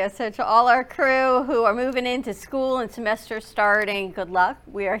tell you. So to all our crew who are moving into school and semester starting, good luck.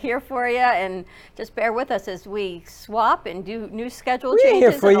 We are here for you and just bear with us as we swap and do new schedule We're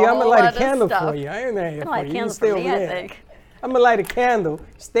changes. here for and you. a I'm going whole to light lot a of candle stuff. for you. I ain't here Light for a you. You candle stay for over me, I there. think. I'm going to light a candle.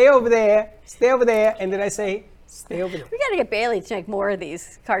 Stay over there, and then I say, stay over there. We got to get Bailey to make more of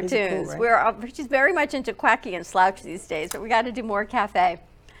these cartoons. Cool, right? She's very much into Quacky and Slouch these days, but we got to do more cafe.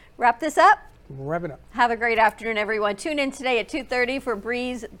 Wrap this up. Wrap it up. Have a great afternoon, everyone. Tune in today at 2:30 for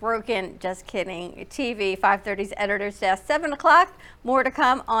Bree's Broken, just kidding, TV, 5:30's Editor's Desk. 7 o'clock, more to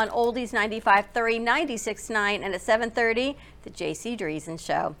come on Oldies 95.3, 96.9, and at 7:30, the J.C. Dreesen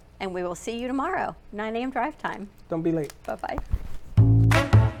Show. And we will see you tomorrow, 9 a.m. drive time. Don't be late. Bye-bye.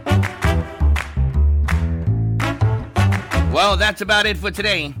 Well, that's about it for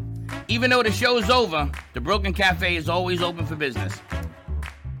today. Even though the show's over, the Broken Cafe is always open for business.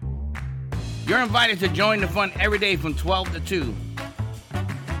 You're invited to join the fun every day from 12 to 2.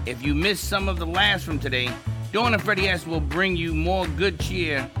 If you missed some of the laughs from today, Dawn and Freddie S. will bring you more good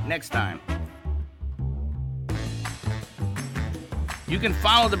cheer next time. You can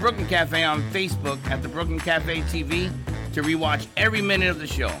follow the Brooklyn Cafe on Facebook at the Brooklyn Cafe TV to rewatch every minute of the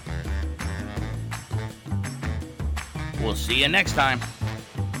show. We'll see you next time.